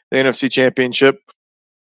be the NFC Championship.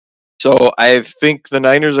 So I think the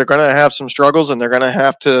Niners are going to have some struggles, and they're going to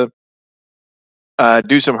have to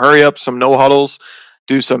do some hurry up, some no huddles,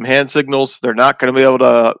 do some hand signals. They're not going to be able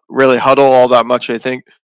to really huddle all that much. I think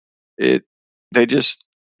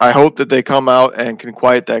I hope that they come out and can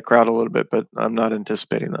quiet that crowd a little bit, but I'm not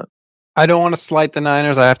anticipating that. I don't want to slight the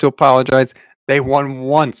Niners. I have to apologize. They won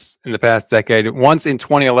once in the past decade, once in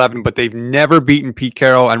 2011, but they've never beaten Pete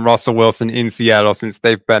Carroll and Russell Wilson in Seattle since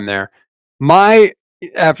they've been there.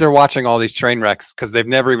 After watching all these train wrecks, because they've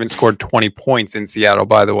never even scored 20 points in Seattle,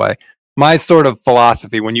 by the way, my sort of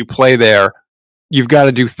philosophy when you play there, you've got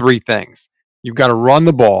to do three things. You've got to run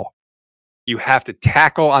the ball. You have to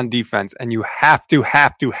tackle on defense, and you have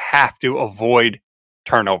to avoid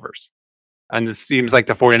turnovers. And it seems like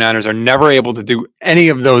the 49ers are never able to do any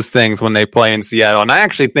of those things when they play in Seattle. And I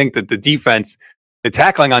actually think that the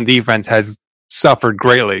tackling on defense has suffered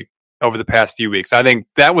greatly over the past few weeks. I think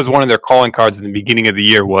that was one of their calling cards in the beginning of the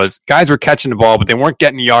year was guys were catching the ball, but they weren't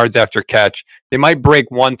getting yards after catch. They might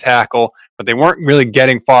break one tackle, but they weren't really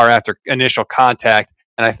getting far after initial contact.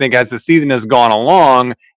 And I think as the season has gone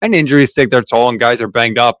along and injuries take their toll and guys are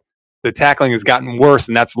banged up, the tackling has gotten worse,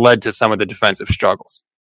 and that's led to some of the defensive struggles.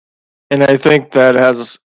 And I think that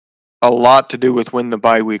has a lot to do with when the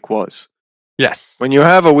bye week was. Yes. When you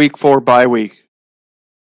have a week 4 bye week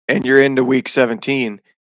and you're into week 17,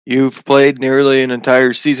 you've played nearly an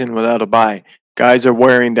entire season without a bye. Guys are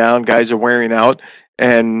wearing down, guys are wearing out.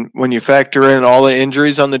 And when you factor in all the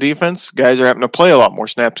injuries on the defense, guys are having to play a lot more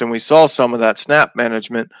snaps. And we saw some of that snap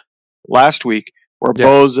management last week where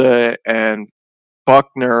Boza and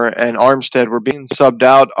Buckner and Armstead were being subbed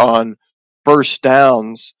out on first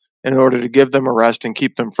downs in order to give them a rest and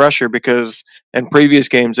keep them fresher, because in previous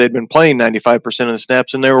games they'd been playing 95% of the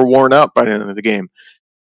snaps and they were worn out by the end of the game,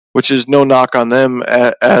 which is no knock on them.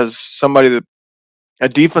 As somebody that a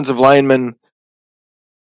defensive lineman,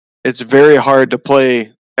 it's very hard to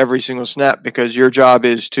play every single snap because your job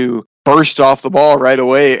is to burst off the ball right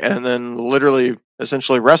away and then literally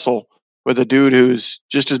essentially wrestle with a dude who's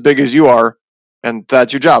just as big as you are, and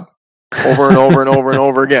that's your job over and over and over and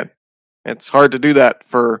over again. It's hard to do that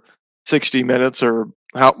for 60 minutes or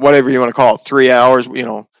whatever you want to call it, 3 hours,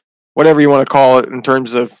 whatever you want to call it in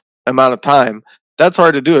terms of amount of time. That's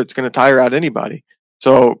hard to do. It's going to tire out anybody.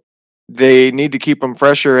 So they need to keep them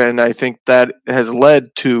fresher, and I think that has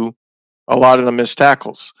led to a lot of the missed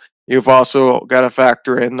tackles. You've also got to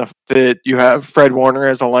factor in that you have Fred Warner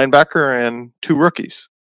as a linebacker and 2 rookies,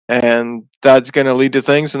 and that's going to lead to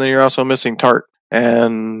things, and then you're also missing Tart.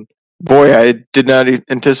 And boy, I did not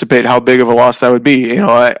anticipate how big of a loss that would be.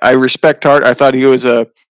 I respect Tart. I thought he was a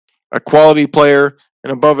quality player,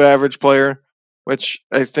 an above-average player, which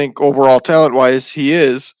I think overall talent-wise he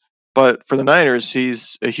is. But for the Niners,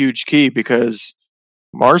 he's a huge key because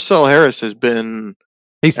Marcel Harris has been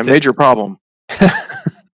a major problem.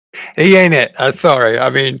 He ain't it. Sorry. I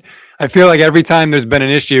mean, I feel like every time there's been an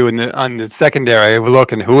issue on the secondary, we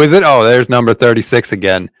look and who is it? Oh, there's number 36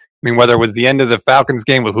 again. I mean, whether it was the end of the Falcons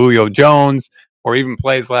game with Julio Jones or even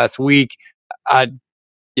plays last week,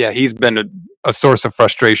 he's been a source of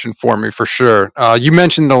frustration for me for sure. You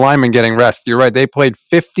mentioned the linemen getting rest. You're right. They played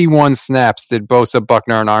 51 snaps, did Bosa,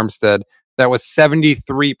 Buckner, and Armstead. That was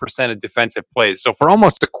 73% of defensive plays. So for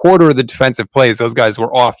almost a quarter of the defensive plays, those guys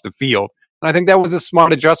were off the field. And I think that was a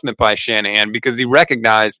smart adjustment by Shanahan because he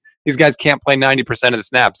recognized these guys can't play 90% of the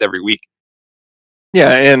snaps every week. Yeah,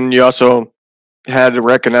 and you also had to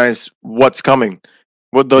recognize what's coming.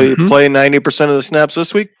 Would they play 90% of the snaps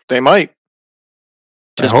this week? They might.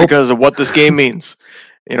 Just because of what this game means.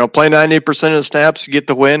 Play 90% of the snaps, get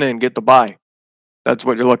the win, and get the bye. That's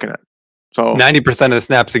what you're looking at. So 90% of the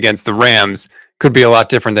snaps against the Rams could be a lot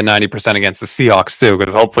different than 90% against the Seahawks, too,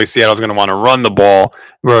 because hopefully Seattle's going to want to run the ball,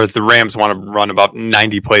 whereas the Rams want to run about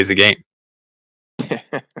 90 plays a game. Yeah,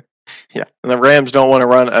 and the Rams don't want to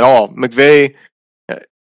run at all. McVay,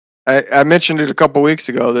 I mentioned it a couple weeks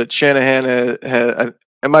ago that Shanahan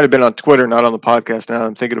it might have been on Twitter, not on the podcast now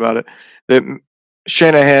I'm thinking about it, that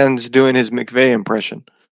Shanahan's doing his McVay impression.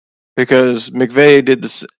 Because McVay did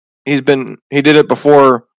this, he did it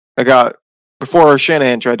before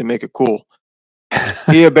Shanahan tried to make it cool.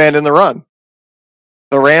 He abandoned the run.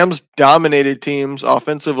 The Rams dominated teams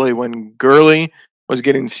offensively when Gurley was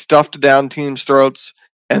getting stuffed down teams' throats,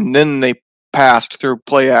 and then they passed through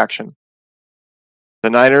play action. The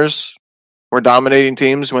Niners were dominating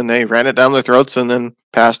teams when they ran it down their throats and then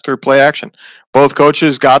passed through play action. Both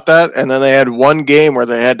coaches got that, and then they had one game where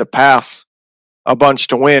they had to pass a bunch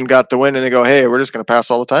to win, got the win, and they go, hey, we're just going to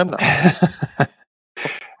pass all the time now.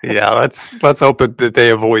 Yeah, let's hope that they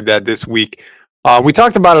avoid that this week. We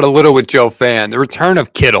talked about it a little with Joe Fann, the return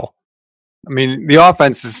of Kittle. I mean, the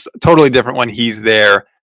offense is totally different when he's there.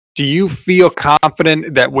 Do you feel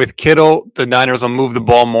confident that with Kittle, the Niners will move the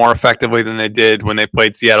ball more effectively than they did when they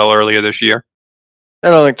played Seattle earlier this year? I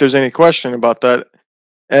don't think there's any question about that.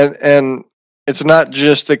 And it's not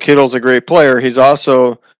just that Kittle's a great player. He's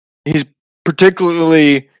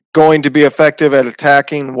particularly going to be effective at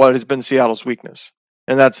attacking what has been Seattle's weakness,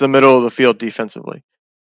 and that's the middle of the field defensively.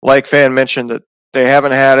 Like Fann mentioned, that they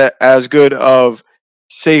haven't had as good of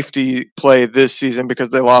safety play this season because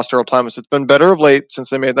they lost Earl Thomas. It's been better of late since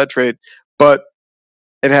they made that trade, but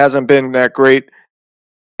it hasn't been that great.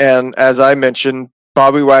 And as I mentioned,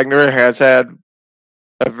 Bobby Wagner has had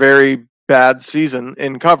a very bad season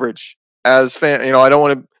in coverage. As Fann, I don't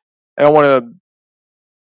want to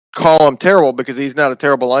call him terrible because he's not a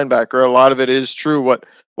terrible linebacker. A lot of it is true what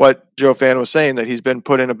Joe Fann was saying, that he's been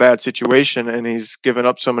put in a bad situation and he's given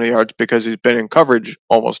up so many yards because he's been in coverage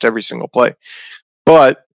almost every single play.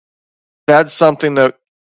 But that's something that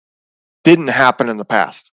didn't happen in the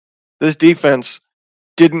past. This defense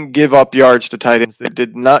didn't give up yards to tight ends. They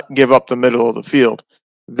did not give up the middle of the field.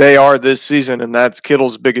 They are this season, and that's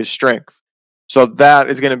Kittle's biggest strength. So that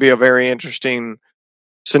is going to be a very interesting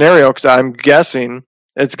scenario because I'm guessing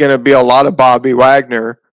it's going to be a lot of Bobby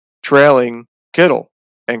Wagner trailing Kittle.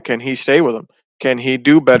 And can he stay with him? Can he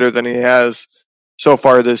do better than he has so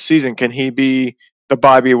far this season? Can he be the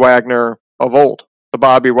Bobby Wagner of old? The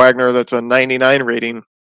Bobby Wagner that's a 99 rating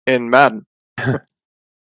in Madden. And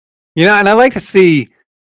I like to see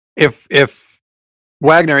if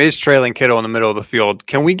Wagner is trailing Kittle in the middle of the field,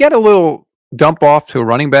 can we get a little dump off to a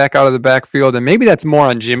running back out of the backfield? And maybe that's more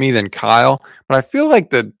on Jimmy than Kyle. But I feel like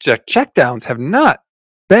the checkdowns have not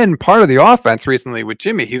been part of the offense recently with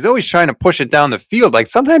Jimmy. He's always trying to push it down the field. Like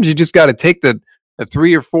sometimes you just got to take the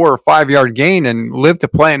 3 or 4 or 5 yard gain and live to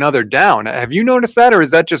play another down. Have you noticed that, or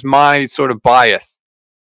is that just my sort of bias?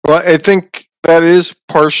 Well, I think that is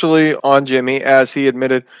partially on Jimmy, as he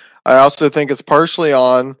admitted. I also think it's partially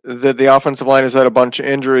on that the offensive line has had a bunch of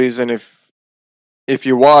injuries, and if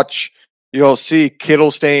you watch, you'll see Kittle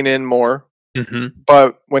staying in more. Mm-hmm.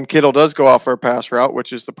 But when Kittle does go off for a pass route,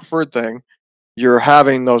 which is the preferred thing, you're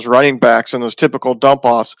having those running backs and those typical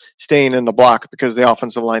dump-offs staying in the block because the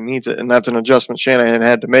offensive line needs it, and that's an adjustment Shanahan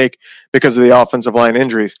had to make because of the offensive line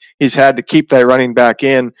injuries. He's had to keep that running back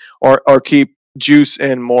in or keep juice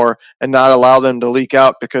in more and not allow them to leak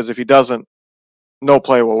out, because if he doesn't, no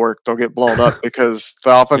play will work. They'll get blown up because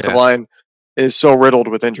the offensive line is so riddled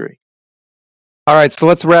with injury. All right, so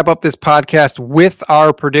let's wrap up this podcast with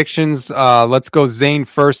our predictions. Let's go Zane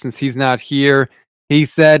first since he's not here. He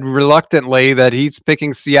said reluctantly that he's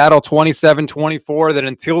picking Seattle 27-24, that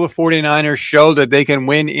until the 49ers show that they can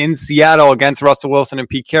win in Seattle against Russell Wilson and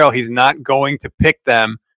Pete Carroll, he's not going to pick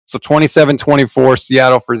them. So 27-24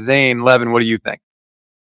 Seattle for Zane. Levin, what do you think?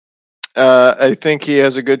 I think he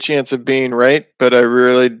has a good chance of being right, but I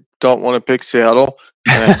really don't want to pick Seattle,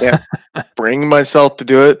 and I can't bring myself to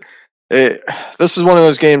do it. This is one of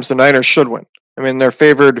those games the Niners should win. I mean, they're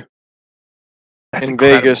favored in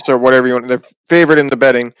Vegas or whatever you want. They're favored in the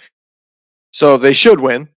betting, so they should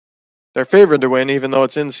win. They're favored to win, even though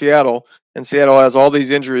it's in Seattle, and Seattle has all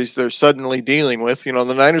these injuries they're suddenly dealing with. The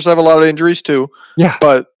Niners have a lot of injuries too. Yeah,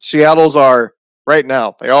 but Seattle's are right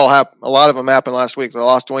now. They all have. A lot of them happened last week. They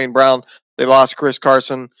lost Dwayne Brown. They lost Chris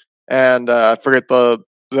Carson, and I forget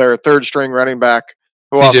their third string running back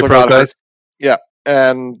who CJ also got hurt. Yeah,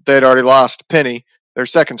 and they'd already lost Penny, their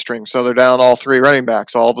second string, so they're down all three running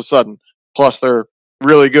backs all of a sudden. Plus, they're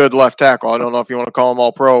really good left tackle. I don't know if you want to call him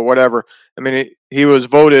all pro or whatever. I mean, he was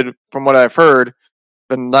voted, from what I've heard,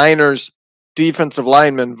 the Niners defensive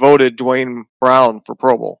lineman voted Dwayne Brown for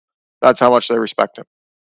Pro Bowl. That's how much they respect him.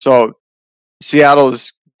 So Seattle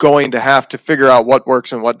is going to have to figure out what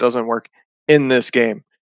works and what doesn't work in this game.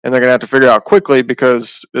 And they're going to have to figure it out quickly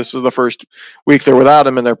because this is the first week they're without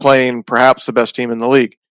him and they're playing perhaps the best team in the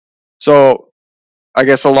league. So I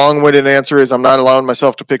guess a long-winded answer is I'm not allowing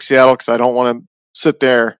myself to pick Seattle because I don't want to sit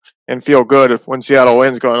there and feel good when Seattle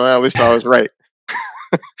wins, going, well, at least I was right.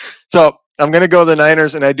 So I'm going to go the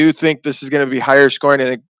Niners, and I do think this is going to be higher scoring. I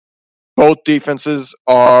think both defenses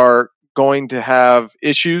are going to have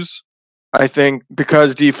issues. I think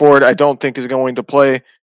because D Ford, I don't think is going to play,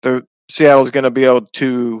 Seattle is going to be able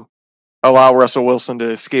to allow Russell Wilson to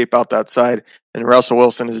escape out that side, and Russell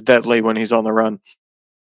Wilson is deadly when he's on the run.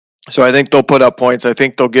 So I think they'll put up points. I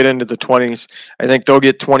think they'll get into the 20s. I think they'll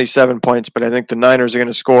get 27 points, but I think the Niners are going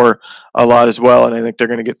to score a lot as well, and I think they're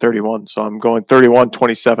going to get 31. So I'm going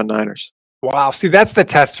 31-27 Niners. Wow. See, that's the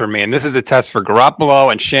test for me. And this is a test for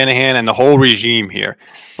Garoppolo and Shanahan and the whole regime here.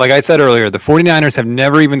 Like I said earlier, the 49ers have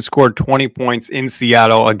never even scored 20 points in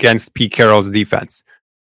Seattle against Pete Carroll's defense.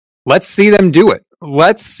 Let's see them do it.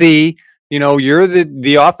 Let's see, you're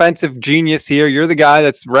the offensive genius here. You're the guy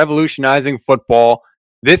that's revolutionizing football.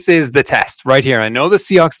 This is the test right here. I know the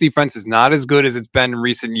Seahawks defense is not as good as it's been in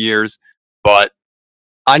recent years, but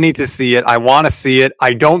I need to see it. I want to see it.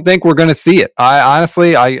 I don't think we're going to see it.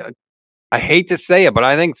 I hate to say it, but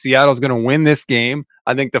I think Seattle's going to win this game.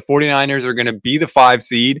 I think the 49ers are going to be the 5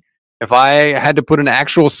 seed. If I had to put an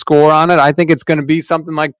actual score on it, I think it's going to be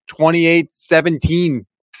something like 28-17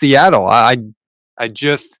 Seattle. I'm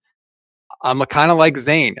kind of like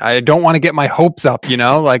Zane. I don't want to get my hopes up,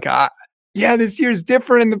 this year's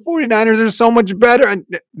different and the 49ers are so much better. And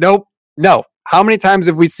nope. No. How many times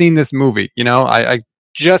have we seen this movie? I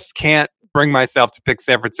just can't bring myself to pick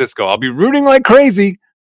San Francisco. I'll be rooting like crazy.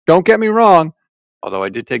 Don't get me wrong. Although I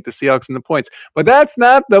did take the Seahawks in the points. But that's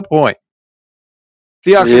not the point.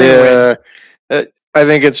 Seahawks are going to win. I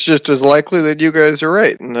think it's just as likely that you guys are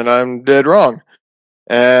right and that I'm dead wrong.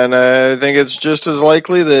 And I think it's just as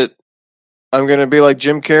likely that I'm going to be like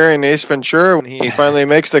Jim Carrey and Ace Ventura. When he finally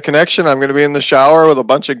makes the connection, I'm going to be in the shower with a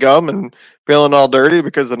bunch of gum and feeling all dirty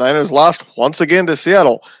because the Niners lost once again to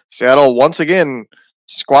Seattle. Seattle once again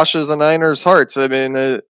squashes the Niners' hearts. I mean,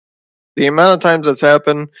 the amount of times that's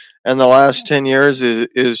happened in the last 10 years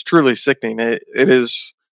is truly sickening. It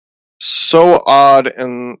is so odd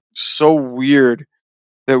and so weird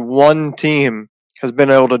that one team has been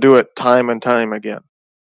able to do it time and time again.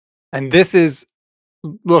 And this is,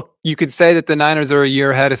 look, you could say that the Niners are a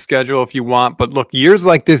year ahead of schedule if you want, but look, years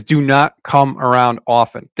like this do not come around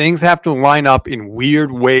often. Things have to line up in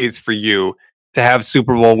weird ways for you to have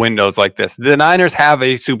Super Bowl windows like this. The Niners have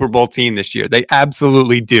a Super Bowl team this year. They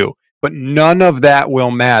absolutely do. But none of that will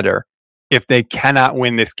matter if they cannot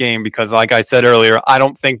win this game because, like I said earlier, I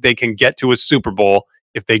don't think they can get to a Super Bowl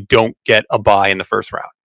if they don't get a bye in the first round.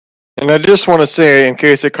 And I just want to say, in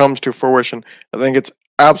case it comes to fruition, I think it's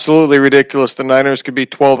absolutely ridiculous the Niners could be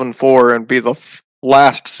 12-4 and be the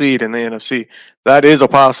last seed in the NFC. That is a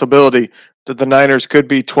possibility that the Niners could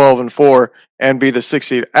be 12-4 and be the 6th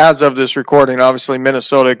seed. As of this recording, obviously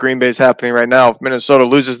Minnesota, Green Bay is happening right now. If Minnesota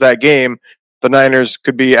loses that game, the Niners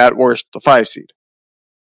could be at worst the 5 seed.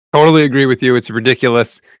 Totally agree with you. It's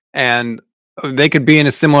ridiculous. And they could be in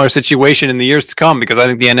a similar situation in the years to come because I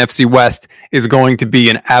think the NFC West is going to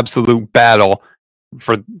be an absolute battle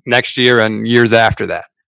for next year and years after that.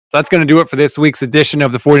 So that's going to do it for this week's edition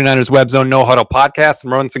of the 49ers Web Zone No Huddle podcast.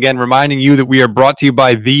 And once again, reminding you that we are brought to you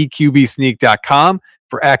by theqbsneak.com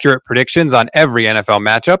for accurate predictions on every NFL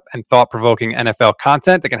matchup and thought-provoking NFL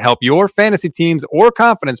content that can help your fantasy teams or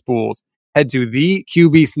confidence pools. Head to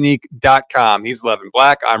theqbsneak.com. He's Levin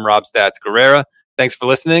Black. I'm Rob Stats Guerrera. Thanks for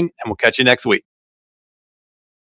listening, and we'll catch you next week.